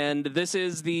know, and this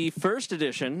is the first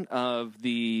edition of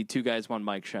the Two Guys, One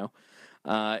Mic show.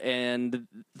 And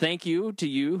thank you to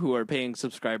you who are paying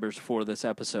subscribers for this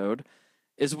episode.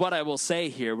 Is what I will say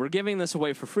here. We're giving this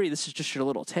away for free. This is just your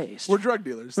little taste. We're drug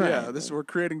dealers. Right. Yeah, we're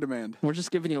creating demand. We're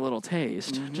just giving you a little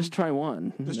taste. Mm-hmm. Just try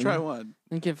one. Try one.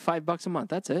 And give $5 a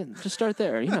month. That's it. Just start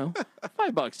there. You know,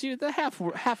 $5. The half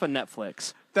of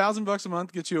Netflix. $1,000 a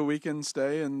month gets you a weekend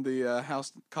stay in the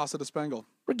house Casa de Spangle.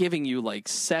 We're giving you like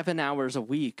 7 hours a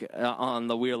week on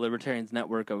the We Are Libertarians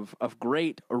network of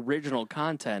great original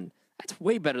content. That's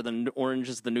way better than Orange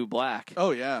is the New Black. Oh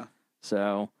yeah.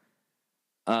 So,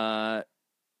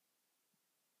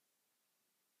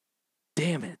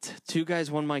 damn it.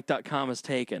 TwoGuysOneMic.com is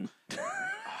taken.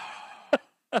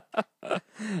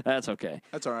 That's okay.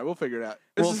 That's all right. We'll figure it out.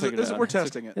 We're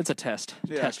testing it. It's a test.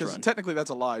 Yeah, because technically that's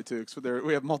a lie too. Because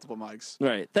we have multiple mics.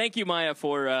 Right. Thank you, Maya,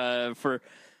 for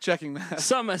checking that.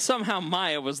 Somehow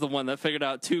Maya was the one that figured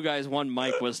out Two Guys, One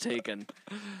Mic was taken.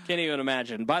 Can't even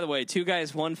imagine. By the way, Two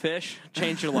Guys, One Fish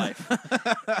changed your life.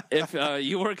 If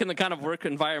you work in the kind of work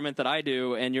environment that I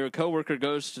do, and your coworker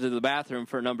goes to the bathroom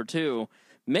for number 2.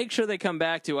 Make sure they come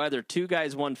back to either Two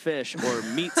Guys, One Fish or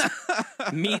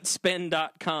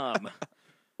meatspin.com.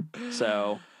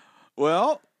 So,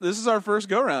 well, this is our first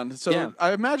go-round. So yeah.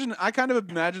 I kind of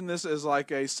imagine this as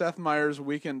like a Seth Meyers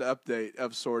weekend update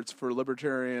of sorts for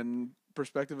libertarian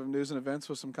perspective of news and events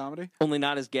with some comedy. Only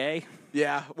not as gay.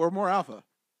 Yeah, we're more alpha.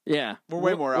 Yeah. We're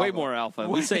way more alpha. Way more alpha.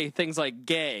 We say things like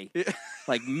gay,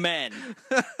 like men.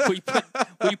 We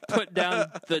put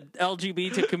down the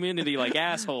LGBT community like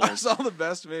assholes. I saw the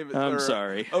best meme. I'm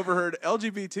sorry. Overheard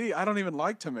LGBT. I don't even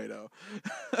like tomato.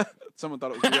 Someone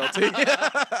thought it was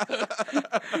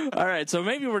BLT. All right, so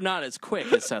maybe we're not as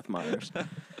quick as Seth Meyers.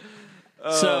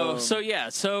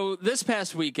 So this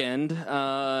past weekend,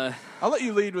 I'll let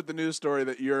you lead with the news story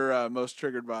that you're most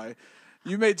triggered by.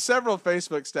 You made several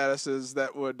Facebook statuses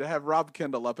that would have Rob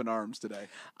Kendall up in arms today.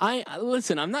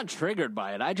 Listen, I'm not triggered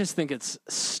by it. I just think it's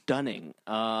stunning.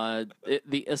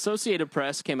 The Associated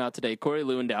Press came out today. Corey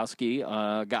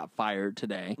Lewandowski got fired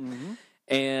today. Mm-hmm.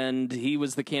 And he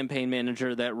was the campaign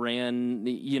manager that ran,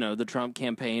 the Trump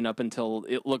campaign up until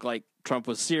it looked like Trump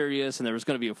was serious and there was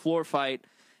going to be a floor fight.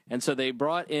 And so they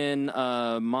brought in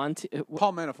Paul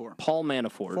Manafort. Paul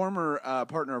Manafort. Former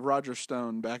partner of Roger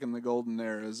Stone back in the golden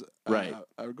eras. Right.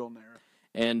 Golden era.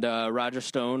 And Roger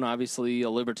Stone, obviously a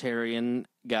libertarian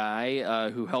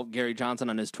guy who helped Gary Johnson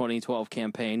on his 2012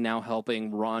 campaign, now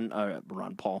helping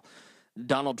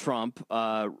Donald Trump.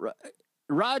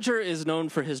 Roger is known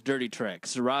for his dirty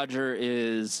tricks. Roger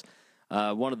is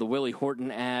one of the Willie Horton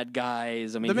ad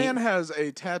guys. I mean, the man has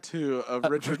a tattoo of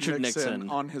Richard Nixon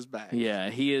on his back. Yeah,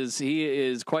 he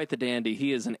is quite the dandy.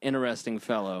 He is an interesting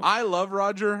fellow. I love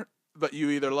Roger, but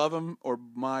you either love him or,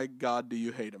 my God, do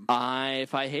you hate him?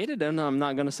 If I hated him, I'm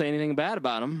not going to say anything bad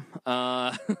about him.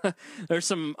 There's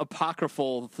some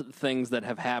apocryphal things that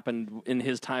have happened in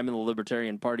his time in the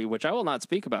Libertarian Party, which I will not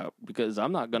speak about because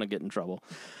I'm not going to get in trouble.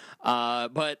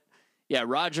 But yeah,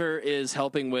 Roger is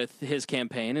helping with his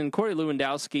campaign, and Corey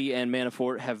Lewandowski and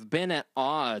Manafort have been at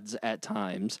odds at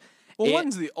times. Well,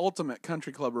 one's the ultimate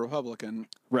country club Republican,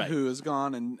 right, who has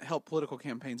gone and helped political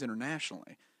campaigns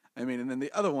internationally. I mean, and then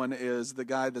the other one is the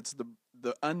guy that's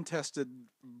the untested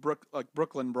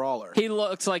Brooklyn brawler. He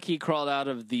looks like he crawled out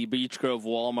of the Beach Grove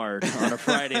Walmart on a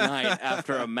Friday night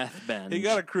after a meth binge. He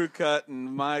got a crew cut,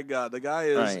 and my God, the guy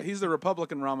is—he's the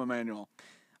Republican Rahm Emanuel.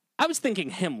 I was thinking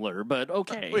Himmler, but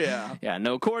okay. Yeah. Yeah,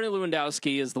 no, Corey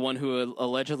Lewandowski is the one who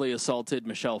allegedly assaulted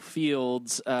Michelle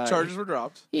Fields. Charges were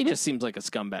dropped. He just seems like a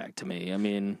scumbag to me. I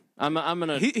mean, I'm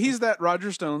gonna. He's that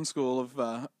Roger Stone school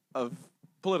of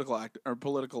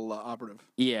political operative.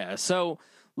 Yeah. So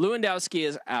Lewandowski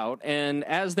is out, and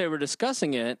as they were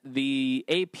discussing it, the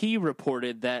AP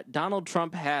reported that Donald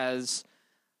Trump has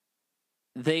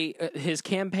his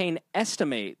campaign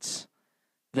estimates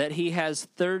that he has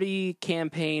 30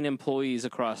 campaign employees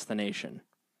across the nation.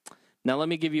 Now, let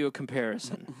me give you a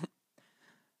comparison.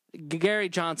 Gary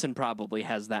Johnson probably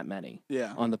has that many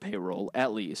on the payroll,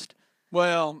 at least.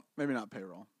 Well, maybe not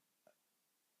payroll.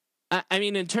 I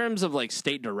mean, in terms of, like,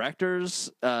 state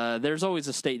directors, there's always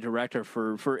a state director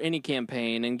for any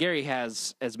campaign, and Gary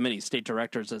has as many state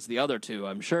directors as the other two,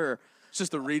 I'm sure. It's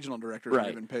just the regional directors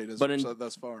have been paid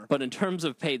thus far. But in terms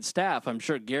of paid staff, I'm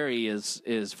sure Gary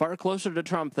is far closer to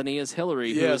Trump than he is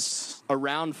Hillary, who's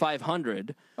around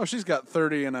 500. Oh, she's got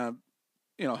 30 in a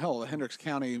Hendricks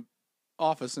County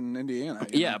office in Indiana.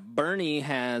 Yeah, Bernie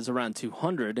has around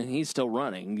 200, and he's still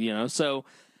running, So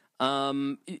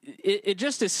it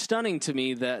just is stunning to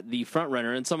me that the front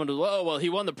runner, and someone goes, he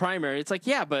won the primary. It's like,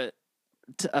 yeah, but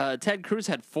Ted Cruz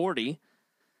had 40,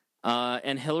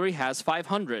 and Hillary has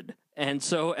 500. And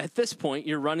so at this point,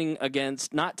 you're running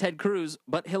against not Ted Cruz,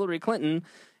 but Hillary Clinton.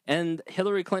 And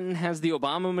Hillary Clinton has the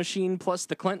Obama machine plus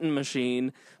the Clinton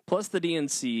machine plus the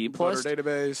DNC plus voter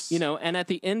database. And at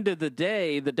the end of the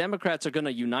day, the Democrats are going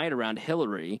to unite around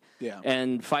Hillary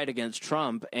and fight against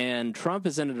Trump. And Trump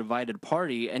is in a divided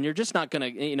party, and you're just not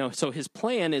going to, so his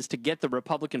plan is to get the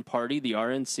Republican Party, the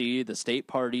RNC, the state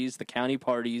parties, the county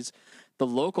parties, the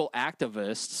local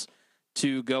activists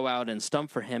to go out and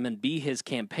stump for him and be his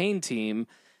campaign team.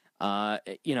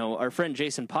 Our friend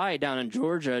Jason Pye down in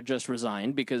Georgia just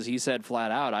resigned because he said flat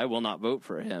out, I will not vote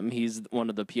for him. He's one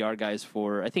of the PR guys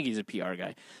I think he's a PR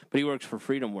guy, but he works for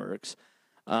Freedom Works.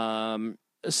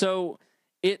 So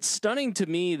it's stunning to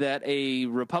me that a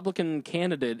Republican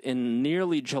candidate in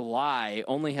nearly July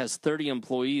only has 30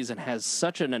 employees and has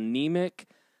such an anemic,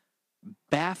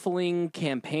 baffling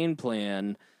campaign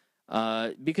plan.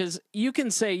 Because you can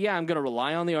say, yeah, I'm going to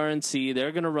rely on the RNC.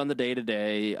 They're going to run the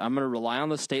day-to-day. I'm going to rely on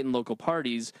the state and local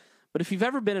parties. But if you've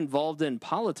ever been involved in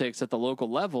politics at the local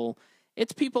level,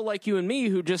 it's people like you and me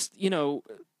who just, people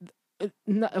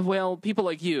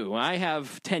like you. I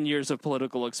have 10 years of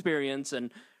political experience and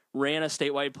ran a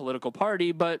statewide political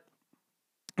party, but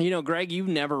Greg, you've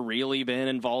never really been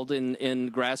involved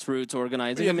in grassroots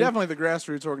organizing. Yeah, definitely the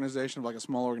grassroots organization of like a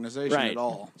small organization at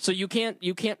all. So you can't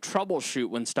troubleshoot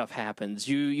when stuff happens.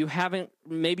 You haven't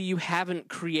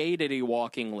created a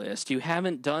walking list. You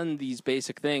haven't done these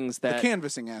basic things that the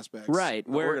canvassing aspects, right?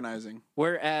 Organizing.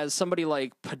 Whereas somebody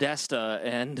like Podesta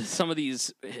and some of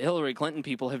these Hillary Clinton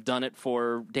people have done it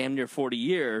for damn near 40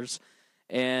 years.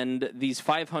 And these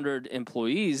 500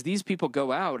 employees, these people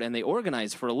go out and they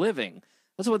organize for a living.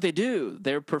 That's what they do.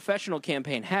 They're professional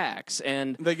campaign hacks,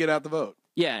 and they get out the vote.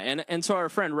 Yeah, and so our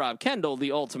friend Rob Kendall,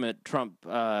 the ultimate Trump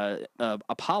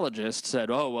apologist, said,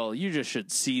 "Oh well, you just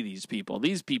should see these people.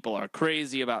 These people are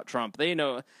crazy about Trump. They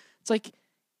know." It's like,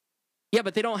 yeah,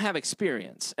 but they don't have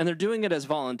experience, and they're doing it as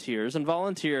volunteers, and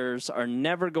volunteers are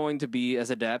never going to be as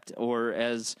adept or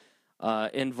as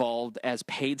involved as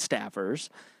paid staffers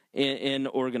in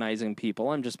organizing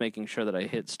people. I'm just making sure that I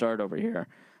hit start over here.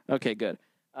 Okay, good.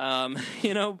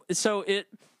 So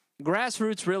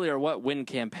grassroots really are what win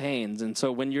campaigns, and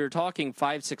so when you're talking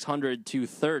 500-600 to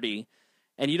 30,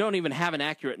 and you don't even have an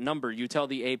accurate number, you tell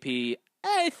the AP,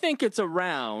 I think it's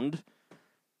around,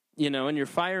 and you're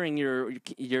firing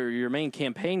your main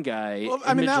campaign guy. Well,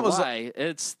 I mean, mid-July,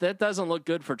 that doesn't look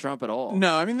good for Trump at all.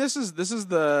 No, I mean this is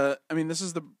the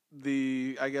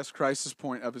I guess crisis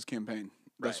point of his campaign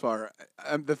thus far.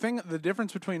 The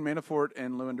difference between Manafort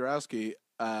and Lewandowski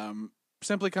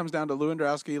simply comes down to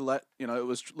Lewandowski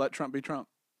let Trump be Trump,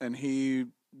 and he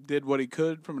did what he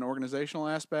could from an organizational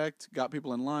aspect, got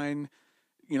people in line,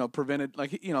 prevented,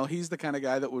 he's the kind of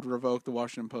guy that would revoke the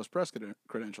Washington Post press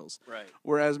credentials. Right.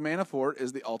 Whereas Manafort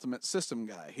is the ultimate system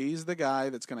guy. He's the guy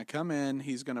that's going to come in,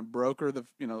 he's going to broker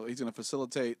he's going to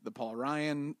facilitate the Paul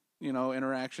Ryan,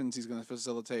 interactions, he's going to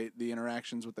facilitate the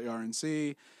interactions with the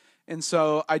RNC. And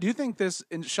so I do think this,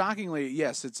 and shockingly,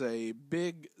 yes, it's a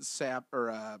big sap,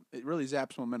 it really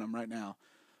zaps momentum right now.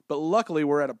 But luckily,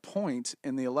 we're at a point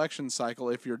in the election cycle,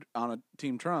 if you're on a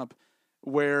Team Trump,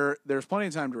 where there's plenty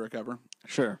of time to recover.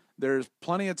 Sure. There's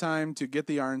plenty of time to get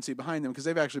the RNC behind them, because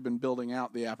they've actually been building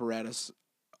out the apparatus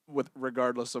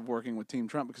regardless of working with Team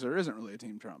Trump, because there isn't really a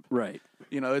Team Trump. Right.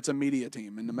 It's a media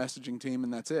team and the messaging team,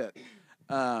 and that's it.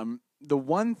 The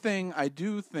one thing I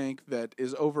do think that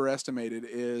is overestimated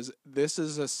is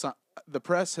the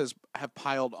press have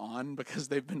piled on because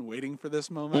they've been waiting for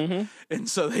this moment, and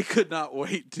so they could not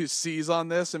wait to seize on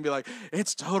this and be like,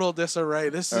 it's total disarray.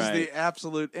 This is the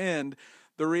absolute end.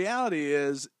 The reality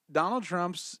is Donald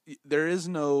Trump's. There is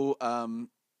no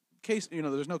case.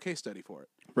 There's no case study for it.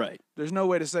 Right. There's no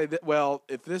way to say that. Well,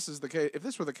 if this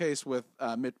were the case with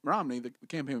Mitt Romney, the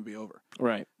campaign would be over.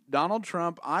 Right. Donald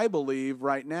Trump, I believe,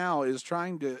 right now is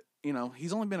trying to,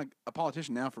 he's only been a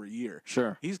politician now for a year.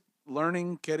 Sure. He's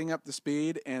learning, getting up to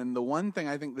speed, and the one thing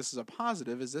I think this is a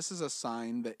positive is this is a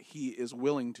sign that he is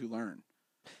willing to learn.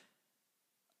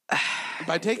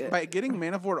 By getting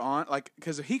Manafort on,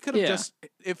 because he could have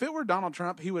if it were Donald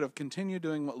Trump, he would have continued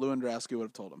doing what Lewandowski would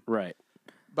have told him. Right.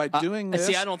 By doing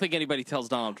this, I don't think anybody tells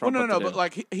Donald Trump. Well, no,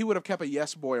 but he would have kept a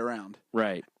yes boy around,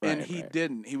 right? And he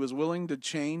didn't. He was willing to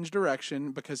change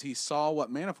direction because he saw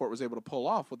what Manafort was able to pull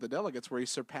off with the delegates, where he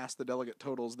surpassed the delegate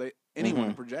totals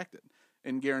anyone projected,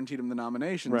 and guaranteed him the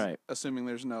nominations, right? Assuming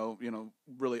there's no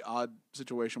really odd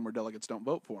situation where delegates don't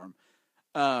vote for him.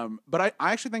 But I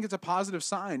actually think it's a positive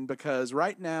sign, because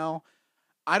right now,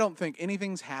 I don't think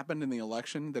anything's happened in the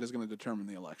election that is going to determine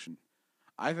the election.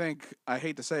 I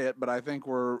hate to say it, but I think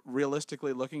we're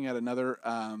realistically looking at another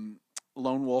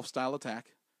lone wolf style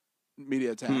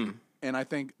media attack. And I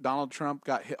think Donald Trump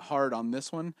got hit hard on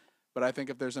this one, but I think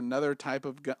if there's another type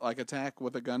of attack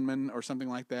with a gunman or something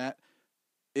like that,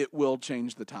 it will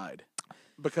change the tide.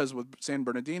 Because with San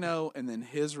Bernardino, and then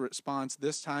his response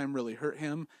this time really hurt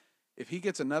him. If he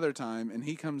gets another time and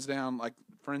he comes down, like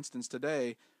for instance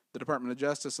today, the Department of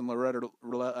Justice and Loretta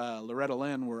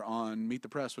Lynn were on Meet the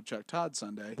Press with Chuck Todd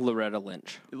Sunday. Loretta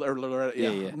Lynch. Not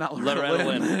Loretta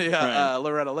Lynn.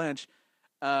 Loretta Lynch.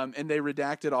 And they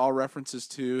redacted all references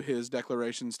to his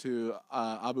declarations to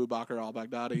Abu Bakr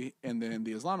al-Baghdadi and then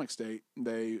the Islamic State.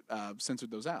 They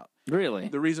censored those out. Really?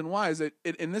 The reason why is that,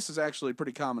 and this is actually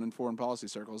pretty common in foreign policy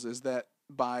circles, is that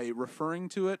by referring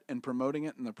to it and promoting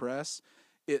it in the press,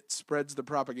 it spreads the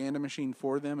propaganda machine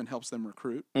for them and helps them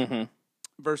recruit.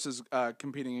 Versus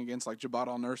competing against like Jabhat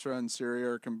al-Nusra in Syria,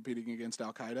 or competing against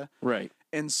Al-Qaeda. Right.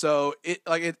 And so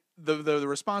the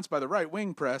response by the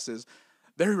right-wing press is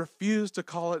they refuse to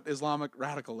call it Islamic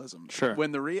radicalism. Sure.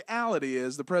 When the reality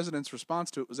is the president's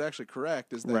response to it was actually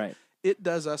correct, is that it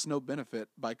does us no benefit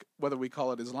by whether we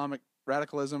call it Islamic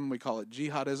radicalism, we call it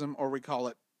jihadism, or we call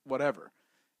it whatever.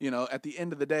 At the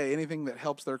end of the day, anything that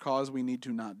helps their cause, we need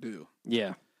to not do.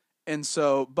 Yeah. And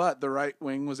so, but the right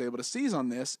wing was able to seize on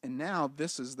this, and now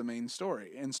this is the main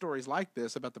story. And stories like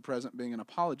this about the president being an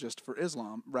apologist for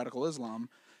Islam, radical Islam,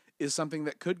 is something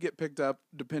that could get picked up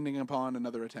depending upon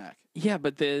another attack. Yeah,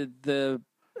 but the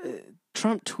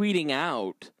Trump tweeting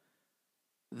out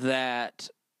that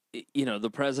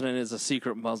the president is a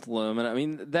secret Muslim, and I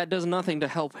mean that does nothing to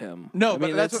help him. No,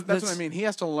 but that's what I mean. He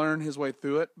has to learn his way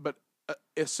through it. But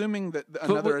assuming that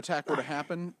another attack were to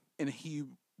happen and he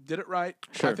did it right,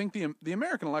 sure. I think the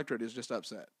American electorate is just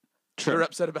upset. Sure. They're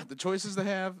upset about the choices they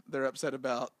have. They're upset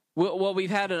about... Well, we've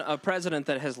had a president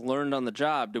that has learned on the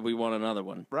job. Do we want another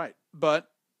one? Right. But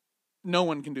no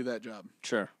one can do that job.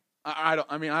 Sure. I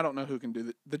don't know who can do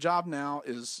that. The job now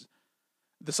is...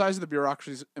 The size of the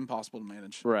bureaucracy is impossible to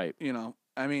manage. Right. You know,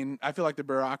 I mean, I feel like the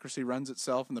bureaucracy runs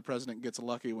itself and the president gets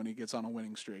lucky when he gets on a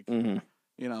winning streak. Mm-hmm.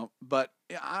 You know, but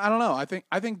I don't know. I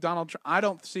think Donald Trump, I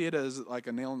don't see it as like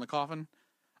a nail in the coffin.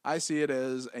 I see it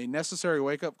as a necessary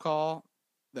wake-up call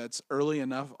that's early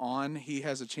enough on. He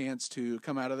has a chance to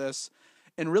come out of this.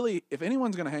 And really, if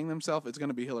anyone's going to hang themselves, it's going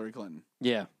to be Hillary Clinton.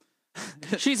 Yeah.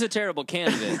 She's a terrible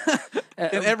candidate.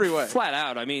 In every way. Flat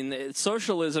out. I mean,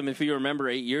 socialism, if you remember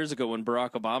 8 years ago when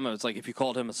Barack Obama was like, if you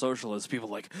called him a socialist, people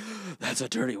were like, that's a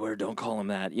dirty word, don't call him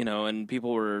that, you know, and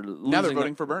people were losing. Now they're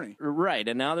voting for Bernie. Right,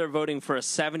 and now they're voting for a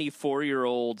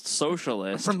 74-year-old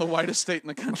socialist. From the whitest state in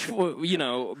the country. You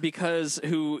know, because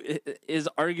who is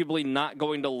arguably not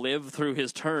going to live through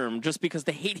his term just because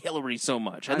they hate Hillary so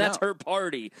much. And that's her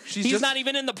party. He's not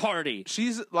even in the party.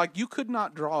 She's like, you could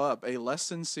not draw up a less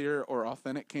sincere or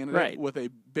authentic candidate with a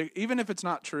big, even if it's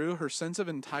not true, her sense of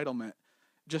entitlement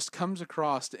just comes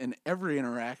across in every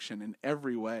interaction, in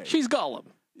every way. She's Gollum.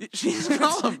 She's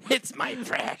Gollum. It's my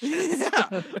precious.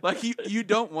 Yeah. Like, you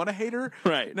don't want to hate her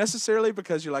necessarily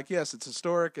because you're like, yes, it's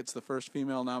historic. It's the first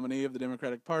female nominee of the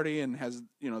Democratic Party and has,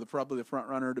 you know, probably the front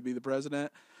runner to be the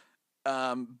president.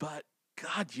 But,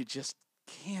 God, you just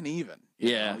can't even.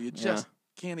 You know? You just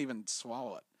can't even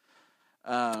swallow it.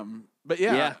 But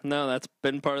yeah, no, that's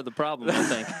been part of the problem, I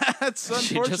think. That's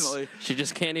unfortunately she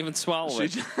just can't even swallow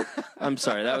it. I'm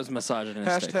sorry, that was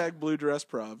misogynistic. Hashtag blue dress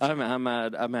probs.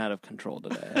 I'm out of control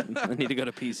today. I need to go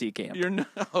to PC camp.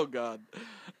 Oh God.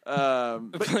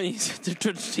 Please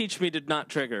teach me to not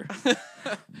trigger.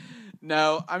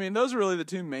 No, I mean those are really the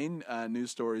two main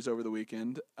news stories over the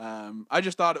weekend. I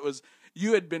just thought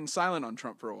you had been silent on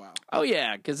Trump for a while. Oh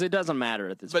yeah, because it doesn't matter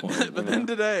at this point. But then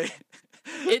today.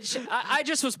 I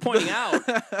just was pointing out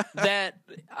that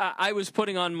I was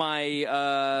putting on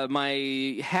my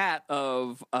my hat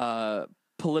of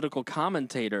political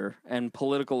commentator and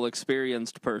political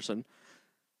experienced person.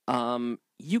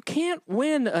 You can't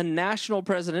win a national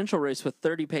presidential race with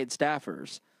 30 paid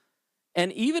staffers.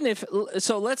 And even if,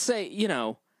 so let's say, you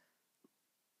know,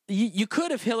 you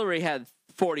could if Hillary had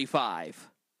 45,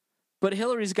 but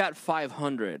Hillary's got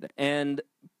 500. And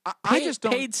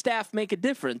paid staff make a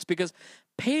difference because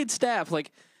paid staff,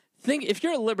 like, if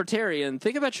you're a libertarian,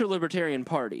 think about your Libertarian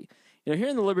Party. You know, here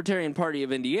in the Libertarian Party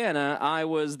of Indiana, I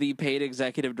was the paid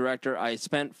executive director. I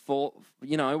spent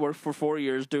I worked for 4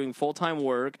 years doing full-time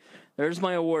work. There's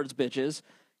my awards, bitches.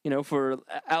 You know, for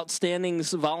outstanding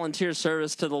volunteer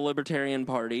service to the Libertarian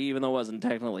Party, even though it wasn't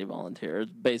technically volunteer.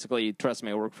 Basically, trust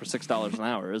me, I worked for $6 an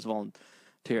hour as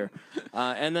volunteer.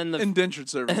 And then indentured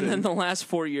service. And then the last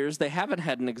 4 years, they haven't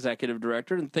had an executive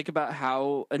director. And think about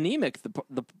how anemic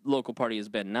the local party has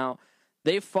been. Now,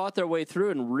 they've fought their way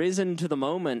through and risen to the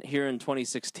moment here in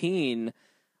 2016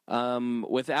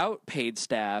 without paid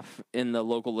staff in the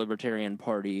local Libertarian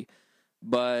Party.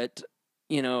 But,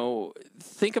 you know,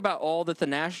 think about all that the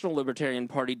National Libertarian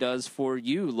Party does for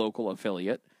you, local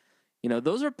affiliate. You know,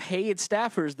 those are paid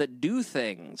staffers that do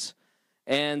things.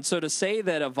 And so to say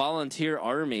that a volunteer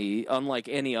army, unlike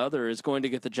any other, is going to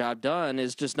get the job done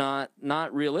is just not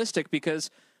realistic because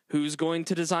who's going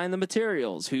to design the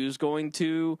materials? Who's going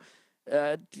to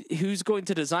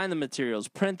design the materials,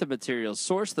 print the materials,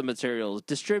 source the materials,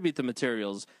 distribute the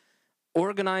materials,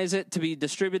 organize it to be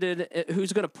distributed?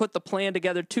 Who's going to put the plan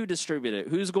together to distribute it?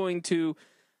 Who's going to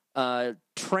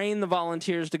train the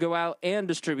volunteers to go out and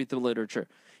distribute the literature?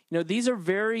 You know, these are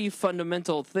very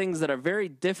fundamental things that are very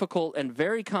difficult and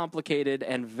very complicated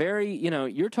and very, you know,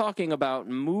 you're talking about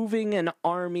moving an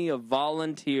army of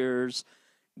volunteers,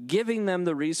 giving them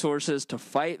the resources to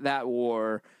fight that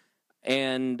war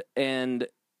and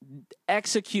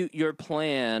execute your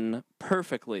plan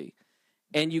perfectly.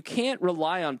 And you can't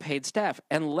rely on paid staff.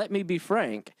 And let me be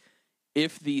frank,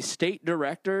 if the state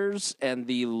directors and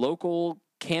the local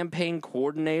campaign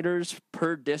coordinators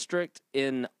per district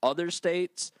in other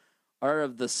states are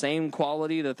of the same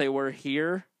quality that they were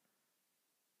here,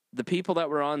 the people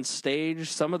that were on stage,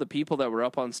 some of the people that were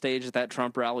up on stage at that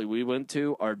Trump rally we went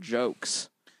to are jokes.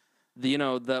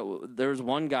 There's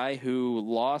one guy who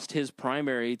lost his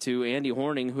primary to Andy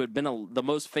Horning, who had been the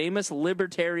most famous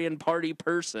Libertarian Party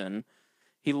person.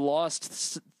 He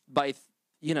lost by,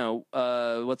 70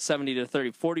 to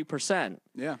 30, 40%.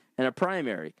 Yeah. In a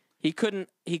primary. He couldn't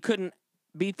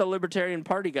beat the Libertarian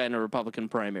Party guy in a Republican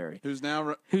primary. Who's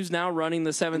now running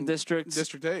the 7th District?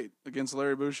 District 8 against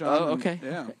Larry Bouchon. Oh, okay.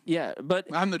 Yeah, but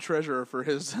I'm the treasurer for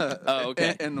his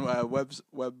okay. and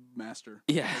webmaster.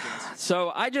 Yeah.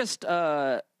 So I just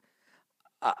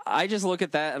look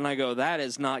at that and I go, that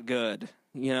is not good.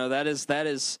 You know, that is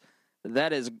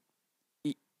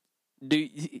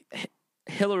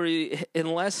Hillary,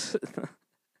 unless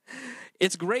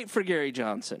it's great for Gary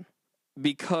Johnson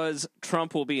because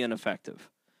Trump will be ineffective.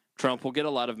 Trump will get a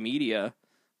lot of media,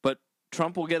 but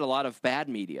Trump will get a lot of bad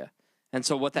media. And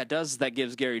so what that does is that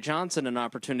gives Gary Johnson an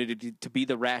opportunity to be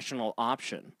the rational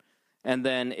option. And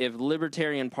then if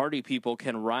Libertarian Party people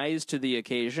can rise to the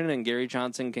occasion and Gary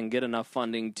Johnson can get enough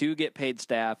funding to get paid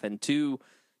staff and to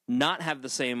not have the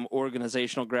same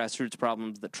organizational grassroots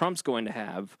problems that Trump's going to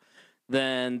have,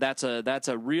 then that's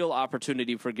a real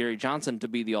opportunity for Gary Johnson to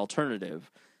be the alternative.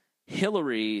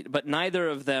 Hillary, but neither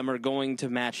of them are going to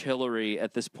match Hillary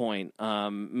at this point.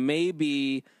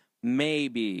 Maybe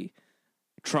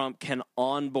Trump can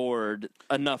onboard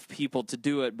enough people to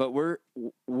do it, but we're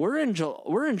in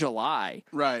July.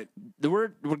 Right. We're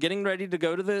getting ready to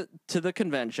go to the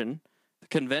convention. The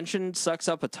convention sucks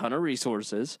up a ton of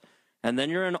resources, and then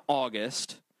you're in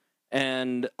August.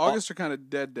 And August are kind of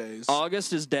dead days.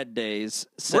 August is dead days.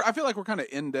 I feel like we're kind of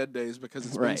in dead days because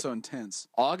it's been so intense.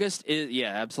 August is,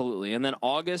 yeah, absolutely. And then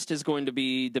August is going to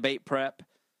be debate prep.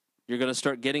 You're going to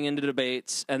start getting into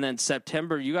debates. And then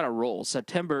September, you got to roll.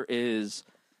 September is,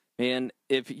 man,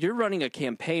 if you're running a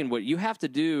campaign, what you have to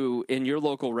do in your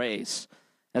local race,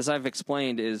 as I've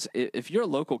explained, is if you're a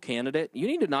local candidate, you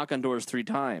need to knock on doors 3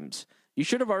 times. You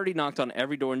should have already knocked on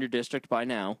every door in your district by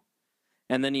now.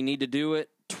 And then you need to do it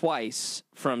twice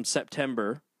from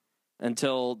September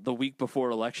until the week before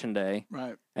Election Day.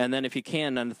 Right. And then if you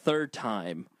can, then the 3rd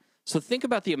time. So think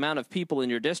about the amount of people in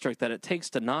your district that it takes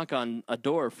to knock on a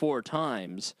door 4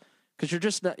 times. Because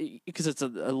it's a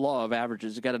law of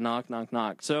averages. You got to knock, knock,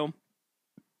 knock. So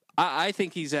I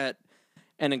think he's at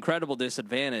an incredible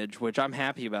disadvantage, which I'm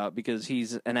happy about because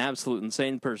he's an absolute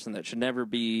insane person that should never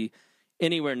be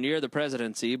anywhere near the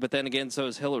presidency, but then again, so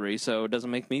is Hillary, so it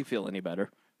doesn't make me feel any better.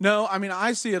 No, I mean,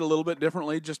 I see it a little bit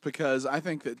differently just because I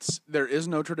think that there is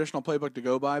no traditional playbook to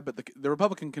go by, but the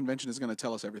Republican convention is going to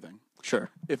tell us everything. Sure.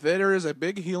 If there is a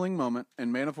big healing moment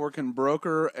and Manafort can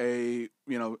broker a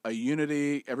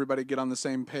unity, everybody get on the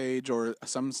same page or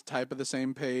some type of the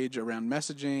same page around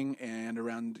messaging and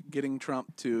around getting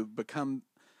Trump to become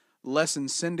less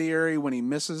incendiary when he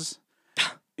misses,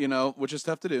 which is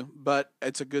tough to do, but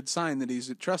it's a good sign that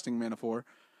he's trusting Manafort.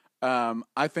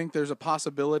 I think there's a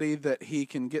possibility that he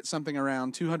can get something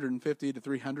around 250 to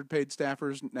 300 paid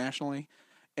staffers nationally.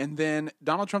 And then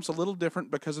Donald Trump's a little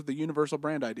different because of the universal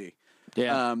brand ID.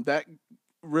 Yeah. That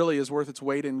really is worth its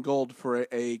weight in gold for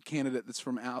a candidate that's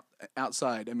from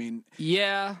outside. I mean,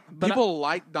 yeah, but people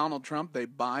like Donald Trump. They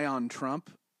buy on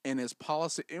Trump and his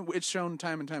policy. It's shown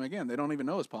time and time again. They don't even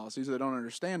know his policies. They don't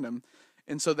understand him.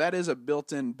 And so that is a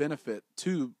built-in benefit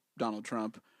to Donald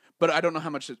Trump. But I don't know how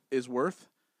much it is worth.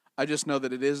 I just know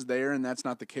that it is there, and that's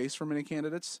not the case for many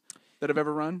candidates that have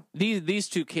ever run. These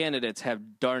 2 candidates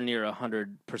have darn near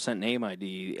 100% name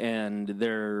ID, and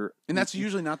that's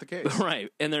usually not the case, right?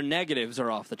 And their negatives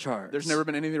are off the charts. There's never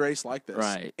been any race like this,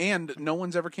 right? And no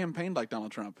one's ever campaigned like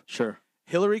Donald Trump. Sure.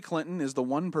 Hillary Clinton is the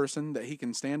one person that he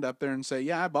can stand up there and say,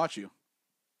 "Yeah, I bought you.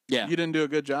 Yeah, you didn't do a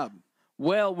good job."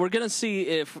 Well, we're gonna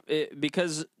see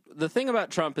because the thing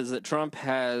about Trump is that Trump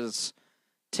has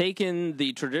taken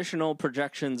the traditional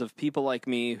projections of people like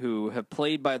me who have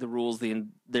played by the rules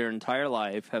their entire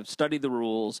life, have studied the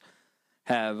rules,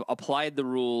 have applied the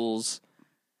rules.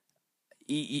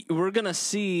 We're going to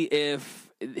see if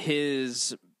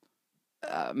his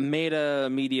meta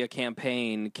media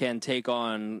campaign can take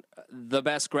on the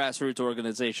best grassroots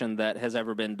organization that has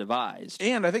ever been devised.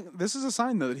 And I think this is a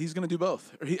sign, though, that he's going to do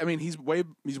both. He's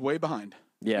way behind.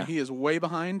 Yeah. He is way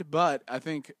behind, but I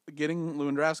think getting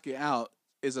Lewandowski out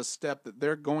is a step that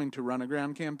they're going to run a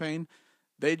ground campaign.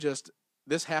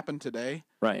 This happened today.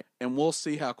 Right. And we'll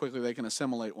see how quickly they can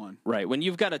assimilate one. Right. When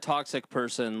you've got a toxic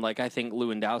person like I think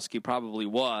Lewandowski probably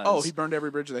was. Oh, he burned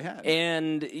every bridge they had.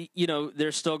 And,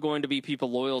 there's still going to be people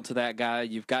loyal to that guy.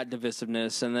 You've got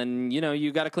divisiveness. And then,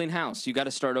 you've got to clean house. You got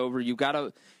to start over. You've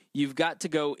got to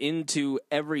go into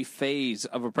every phase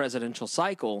of a presidential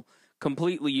cycle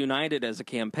completely united as a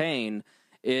campaign.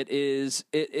 It is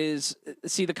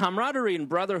see, the camaraderie and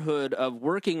brotherhood of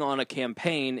working on a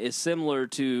campaign is similar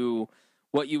to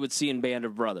what you would see in Band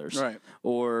of Brothers, right,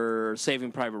 or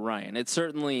Saving Private Ryan. It's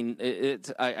certainly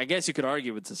I guess you could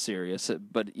argue it's a serious,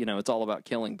 but it's all about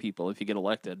killing people if you get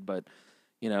elected. But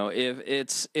You know, if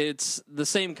it's the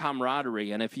same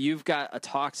camaraderie, and if you've got a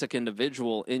toxic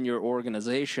individual in your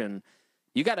organization,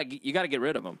 you gotta get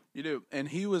rid of them. You do, and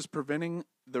he was preventing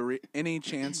any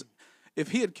chance.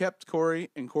 If he had kept Corey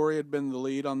and Corey had been the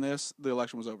lead on this, the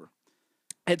election was over.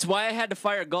 It's why I had to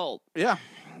fire Galt. Yeah.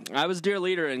 I was dear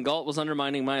leader, and Galt was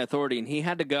undermining my authority, and he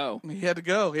had to go. He had to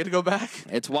go. He had to go back.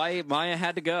 It's why Maya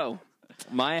had to go.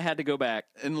 Maya had to go back.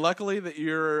 And luckily that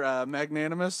you're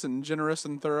magnanimous and generous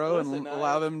and thorough. Listen, and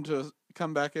allow them to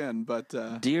come back in.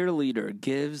 But dear leader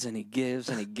gives and he gives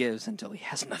and he gives until he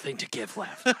has nothing to give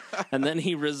left. And then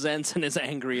he resents and is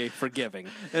angry for giving.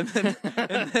 and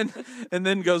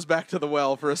then goes back to the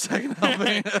well for a second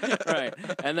helping. Right.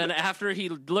 And then after he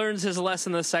learns his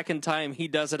lesson the second time, he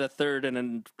does it a third and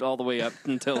then all the way up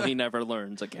until he never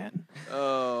learns again.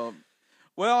 Oh.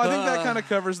 Well, I think that kind of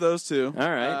covers those two. All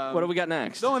right. What do we got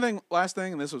next? The only thing, last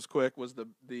thing, and this was quick, was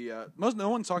no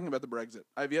one's talking about the Brexit.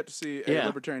 I've yet to see a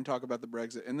libertarian talk about the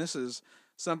Brexit, and this is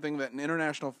something that in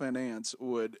international finance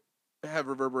would have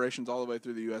reverberations all the way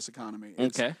through the U.S. economy.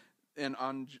 Okay. And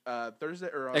on Thursday,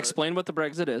 explain what the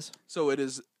Brexit is. So it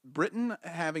is Britain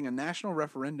having a national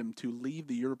referendum to leave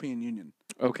the European Union.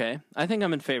 Okay, I think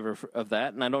I'm in favor of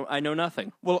that, and I know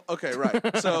nothing. Well, okay,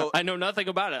 right. So I know nothing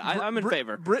about it. I'm in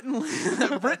favor.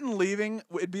 Britain leaving,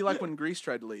 it'd be like when Greece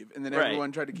tried to leave, and then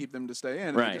everyone tried to keep them to stay in,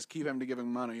 and they just keep having to give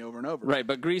them money over and over. Right,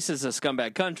 but Greece is a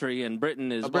scumbag country, and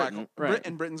Britain is Britain. Right.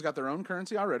 And Britain's got their own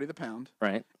currency already, the pound.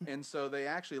 Right. And so they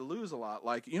actually lose a lot.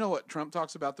 Like, you know what Trump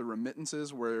talks about, the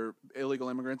remittances, where illegal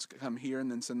immigrants come here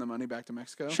and then send the money back to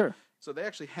Mexico? Sure. So they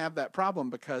actually have that problem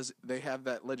because they have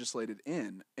that legislated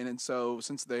in. And so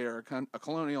since they are a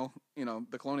colonial,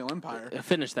 the colonial empire.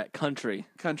 Finish that country.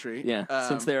 Yeah,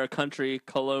 since they're a country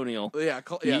colonial. Yeah,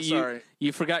 sorry.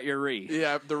 You forgot your re.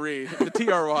 Yeah, the re. The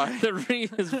TRY. The re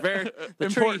is very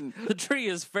important. The tree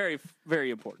is very,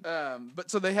 very important. But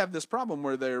so they have this problem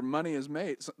where their money is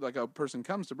made, like a person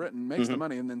comes to Britain, makes the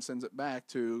money, and then sends it back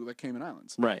to the Cayman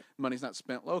Islands. Right. Money's not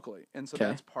spent locally. And so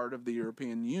that's part of the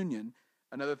European Union.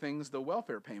 Another thing is the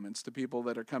welfare payments to people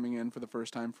that are coming in for the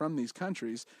first time from these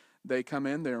countries. They come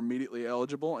in, they're immediately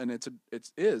eligible, and it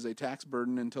is a tax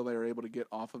burden until they are able to get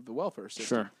off of the welfare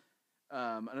system. Sure.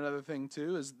 Another thing,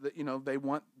 too, is that they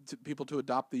want people to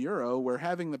adopt the euro, where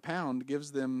having the pound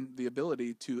gives them the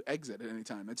ability to exit at any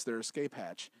time. It's their escape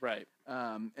hatch. Right.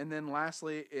 And then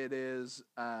lastly, it is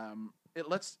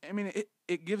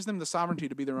it gives them the sovereignty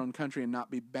to be their own country and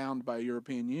not be bound by a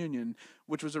European Union,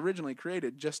 which was originally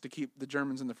created just to keep the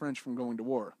Germans and the French from going to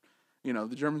war.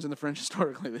 The Germans and the French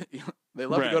historically, they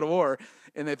love to go to war,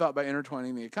 and they thought by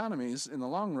intertwining the economies in the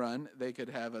long run, they could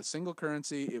have a single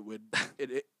currency. It would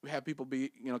have people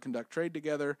conduct trade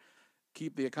together,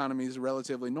 keep the economies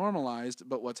relatively normalized.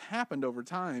 But what's happened over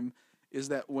time is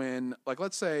that when,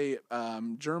 let's say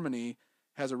Germany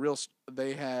has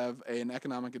they have an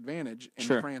economic advantage and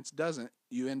France doesn't,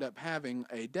 you end up having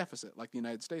a deficit like the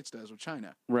United States does with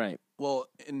China. Right. Well,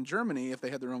 in Germany, if they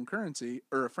had their own currency,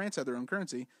 or if France had their own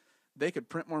currency, they could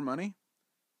print more money,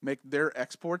 make their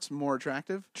exports more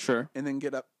attractive, and then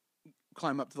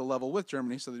climb up to the level with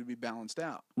Germany so they'd be balanced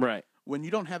out. Right. When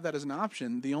you don't have that as an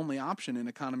option, the only option in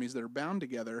economies that are bound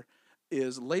together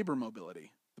is labor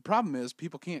mobility. The problem is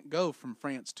people can't go from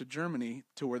France to Germany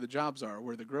to where the jobs are,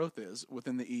 where the growth is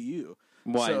within the EU.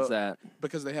 Why is that?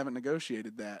 Because they haven't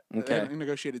negotiated that. Okay. They haven't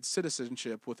negotiated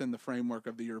citizenship within the framework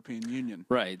of the European Union.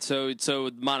 Right. So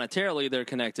monetarily they're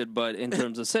connected, but in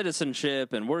terms of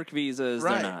citizenship and work visas,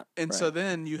 they're not. And so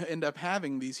then you end up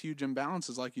having these huge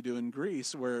imbalances like you do in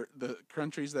Greece, where the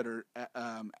countries that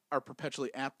are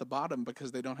perpetually at the bottom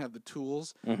because they don't have the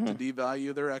tools to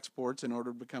devalue their exports in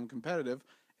order to become competitive,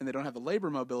 and they don't have the labor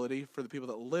mobility for the people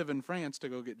that live in France to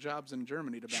go get jobs in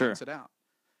Germany to balance it out.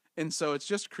 And so it's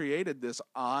just created this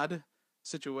odd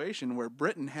situation where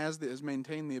Britain has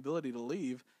maintained the ability to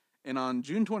leave. And on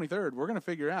June 23rd, we're going to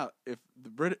figure out if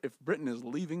Britain is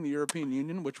leaving the European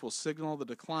Union, which will signal the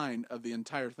decline of the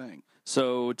entire thing.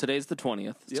 So today's the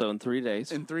 20th. Yep. So in 3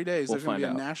 days. In 3 days, there's going to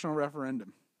be a national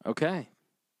referendum. Okay.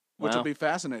 Which will be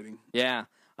fascinating. Yeah.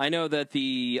 I know that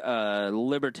the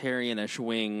libertarianish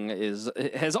wing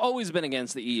has always been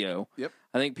against the EU. Yep.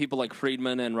 I think people like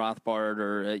Friedman and Rothbard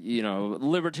or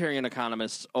libertarian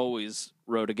economists always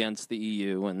wrote against the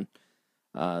EU and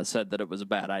said that it was a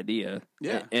bad idea.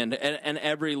 Yeah. And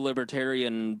every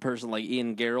libertarian person like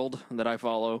Ian Gerald that I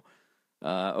follow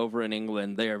over in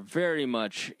England, they are very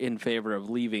much in favor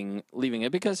of leaving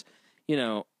it because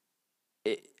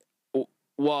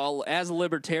while as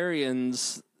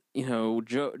libertarians,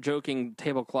 joking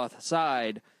tablecloth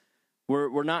aside,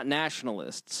 we're not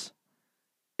nationalists,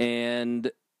 and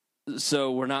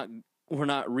so we're not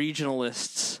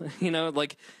regionalists.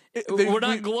 Like we're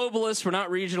not globalists, we're not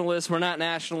regionalists, we're not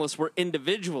nationalists, we're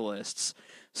individualists.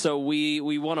 So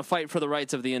we want to fight for the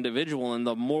rights of the individual, and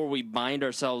the more we bind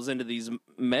ourselves into these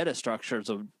meta structures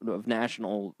of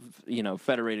national,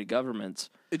 federated governments,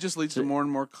 it just leads to more and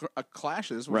more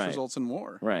clashes, which results in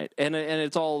war. Right, and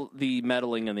it's all the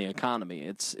meddling in the economy.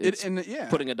 It's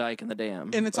putting a dike in the dam,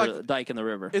 and it's like a dike in the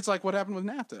river. It's like what happened with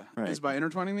NAFTA. Right. Is by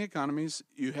intertwining the economies,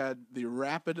 you had the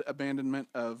rapid abandonment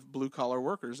of blue collar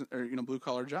workers, or blue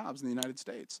collar jobs in the United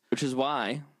States. Which is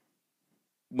why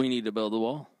we need to build a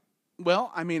wall.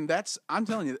 Well, I mean, I'm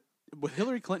telling you, with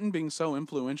Hillary Clinton being so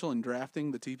influential in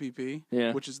drafting the TPP,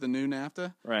 which is the new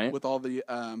NAFTA, with all the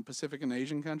Pacific and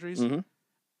Asian countries,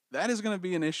 that is going to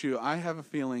be an issue. I have a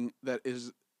feeling that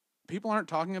people aren't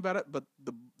talking about it, but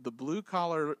the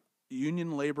blue-collar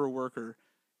union labor worker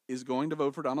is going to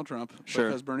vote for Donald Trump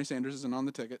because Bernie Sanders isn't on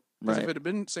the ticket. Because if it had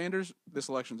been Sanders, this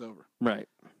election's over. Right.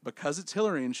 Because it's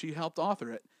Hillary and she helped author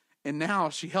it, and now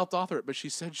she helped author it, but she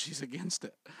said she's against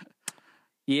it.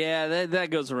 Yeah, that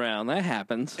goes around. That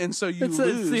happens. And so you lose.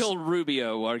 It's the old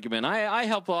Rubio argument. I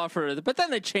helped offer it, but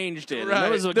then they changed it.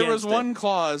 Right. And there was one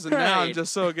clause, and now I'm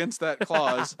just so against that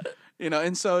clause.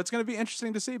 And so it's going to be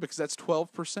interesting to see because that's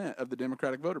 12% of the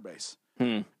Democratic voter base.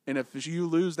 And if you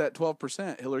lose that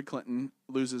 12%, Hillary Clinton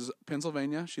loses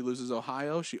Pennsylvania, she loses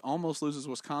Ohio, she almost loses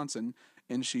Wisconsin,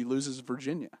 and she loses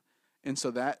Virginia. And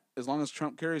so that, as long as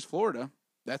Trump carries Florida,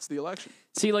 that's the election.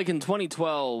 See, like in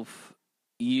 2012...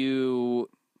 You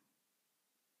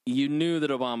knew that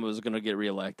Obama was going to get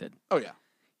reelected. Oh yeah,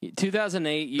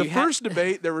 2008. The first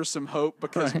debate, there was some hope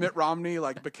because Mitt Romney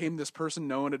became this person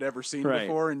no one had ever seen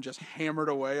before and just hammered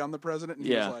away on the president. And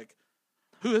he was like,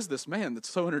 "Who is this man that's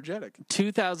so energetic?"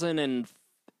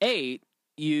 2008,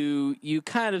 you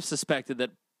kind of suspected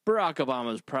that Barack Obama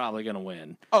was probably going to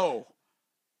win. Oh,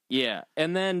 yeah,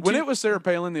 and then when it was Sarah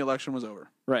Palin, the election was over.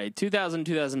 Right, 2000,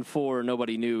 2004,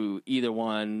 nobody knew either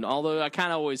one, although I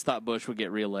kind of always thought Bush would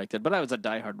get reelected, but I was a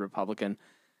diehard Republican.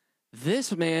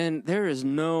 This, man, there is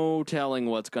no telling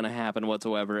what's going to happen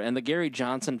whatsoever, and the Gary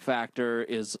Johnson factor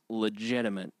is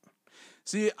legitimate.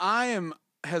 See, I am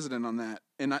hesitant on that,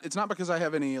 and it's not because I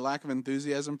have any lack of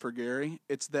enthusiasm for Gary.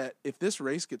 It's that if this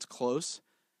race gets close,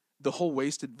 the whole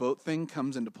wasted vote thing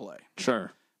comes into play.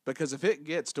 Sure. Because if it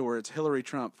gets to where it's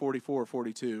Hillary-Trump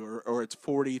 44-42 or it's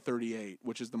 40-38,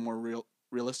 which is the more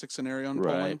realistic scenario in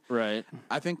polling,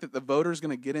 I think that the voter's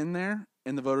going to get in there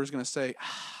and the voter's going to say,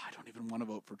 I don't even want to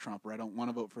vote for Trump or I don't want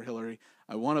to vote for Hillary.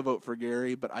 I want to vote for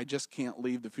Gary, but I just can't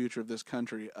leave the future of this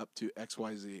country up to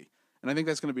XYZ. And I think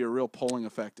that's going to be a real polling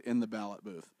effect in the ballot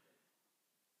booth.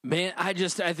 Man, I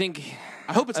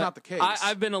hope it's not the case.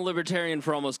 I've been a libertarian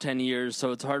for almost 10 years,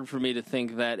 so it's hard for me to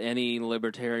think that any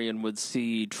libertarian would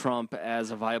see Trump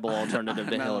as a viable alternative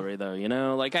to Hillary, though.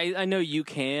 I know you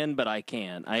can, but I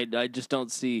can't. I just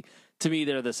don't see. To me,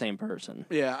 they're the same person.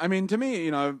 Yeah, I mean, to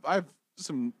me, I have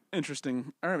an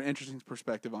interesting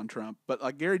perspective on Trump,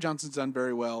 but Gary Johnson's done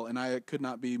very well, and I could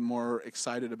not be more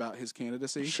excited about his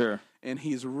candidacy. Sure. And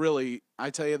he's really, I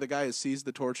tell you, the guy has seized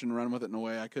the torch and run with it in a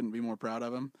way I couldn't be more proud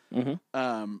of him.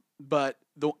 Mm-hmm. But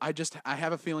I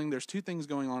have a feeling there's two things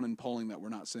going on in polling that we're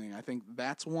not seeing. I think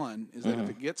that's one, is that if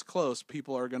it gets close,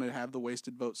 people are going to have the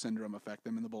wasted vote syndrome affect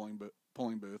them in the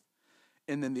polling booth.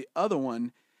 And then the other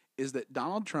one is that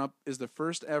Donald Trump is the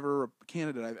first ever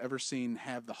candidate I've ever seen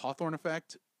have the Hawthorne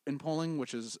effect in polling,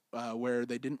 which is where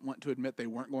they didn't want to admit they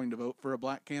weren't going to vote for a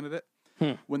black candidate.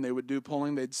 When they would do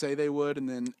polling, they'd say they would, and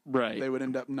then they would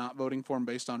end up not voting for him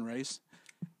based on race.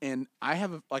 And I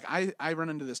run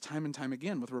into this time and time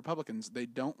again with Republicans. They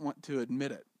don't want to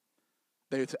admit it.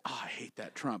 They would say, I hate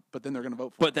that Trump, but then they're going to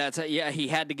vote for him. But that's he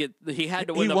had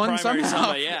to win the primary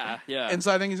somehow. Yeah. And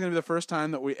so I think he's going to be the first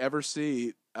time that we ever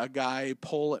see a guy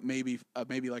poll at maybe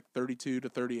like 32 to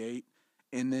 38,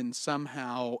 and then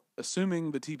somehow,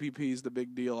 assuming the TPP is the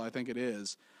big deal, I think it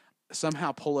is,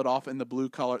 somehow pull it off in the blue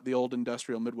collar, the old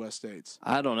industrial Midwest states.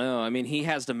 I don't know. I mean, he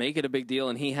has to make it a big deal,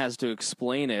 and he has to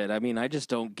explain it. I mean, I just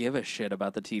don't give a shit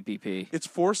about the TPP. It's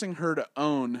forcing her to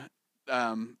own.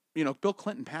 Bill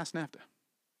Clinton passed NAFTA.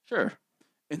 Sure.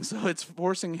 And so it's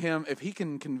forcing him, if he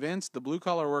can convince the blue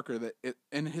collar worker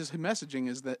and his messaging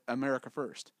is that America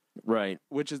first. Right.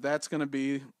 Which is that's going to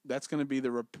be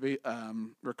the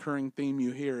recurring theme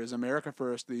you hear is America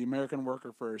first, the American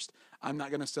worker first. I'm not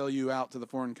going to sell you out to the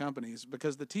foreign companies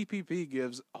because the TPP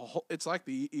gives it's like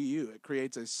the EU. It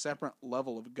creates a separate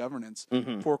level of governance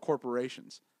for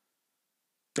corporations.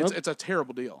 It's a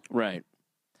terrible deal. Right.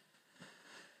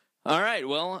 All right.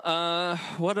 Well,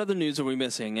 what other news are we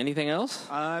missing? Anything else?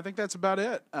 I think that's about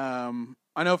it.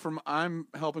 I know I'm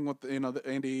helping with the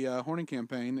Andy Horning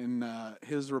campaign, and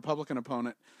his Republican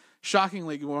opponent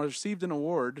shockingly received an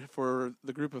award for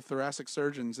the group of thoracic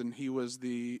surgeons, and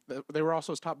they were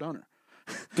also his top donor.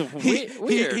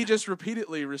 Weird. He just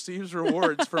repeatedly receives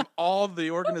rewards from all the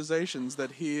organizations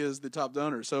that he is the top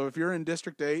donor. So if you're in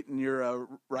District 8 and you're a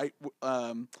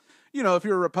if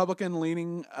you're a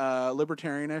Republican-leaning,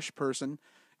 libertarian-ish person,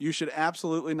 you should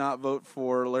absolutely not vote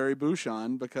for Larry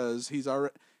Bouchon because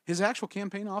his actual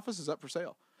campaign office is up for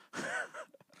sale.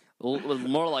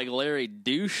 More like Larry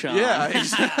Dushan.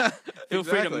 Yeah, Feel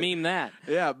free to meme that.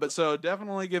 Yeah, but so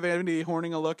definitely give Andy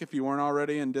Horning a look if you weren't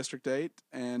already in District 8,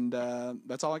 and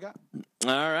that's all I got.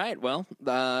 All right, well,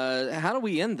 how do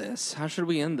we end this? How should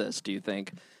we end this, do you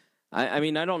think? I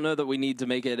mean, I don't know that we need to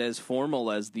make it as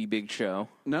formal as the big show.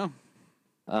 No.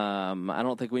 I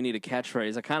don't think we need a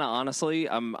catchphrase. I kind of honestly,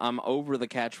 I'm over the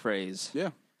catchphrase. Yeah.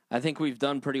 I think we've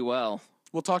done pretty well.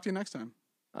 We'll talk to you next time.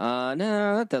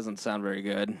 No, that doesn't sound very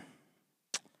good.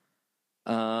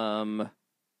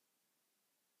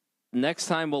 Next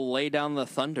time we'll lay down the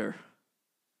thunder.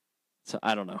 So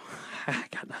I don't know. I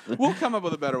got nothing. We'll come up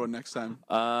with a better one next time.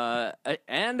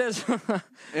 And as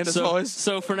always.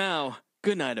 So for now,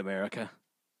 good night, America.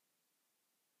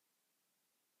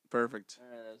 Perfect. All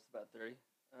right, that's about 30.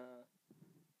 I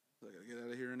gotta get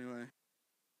out of here anyway.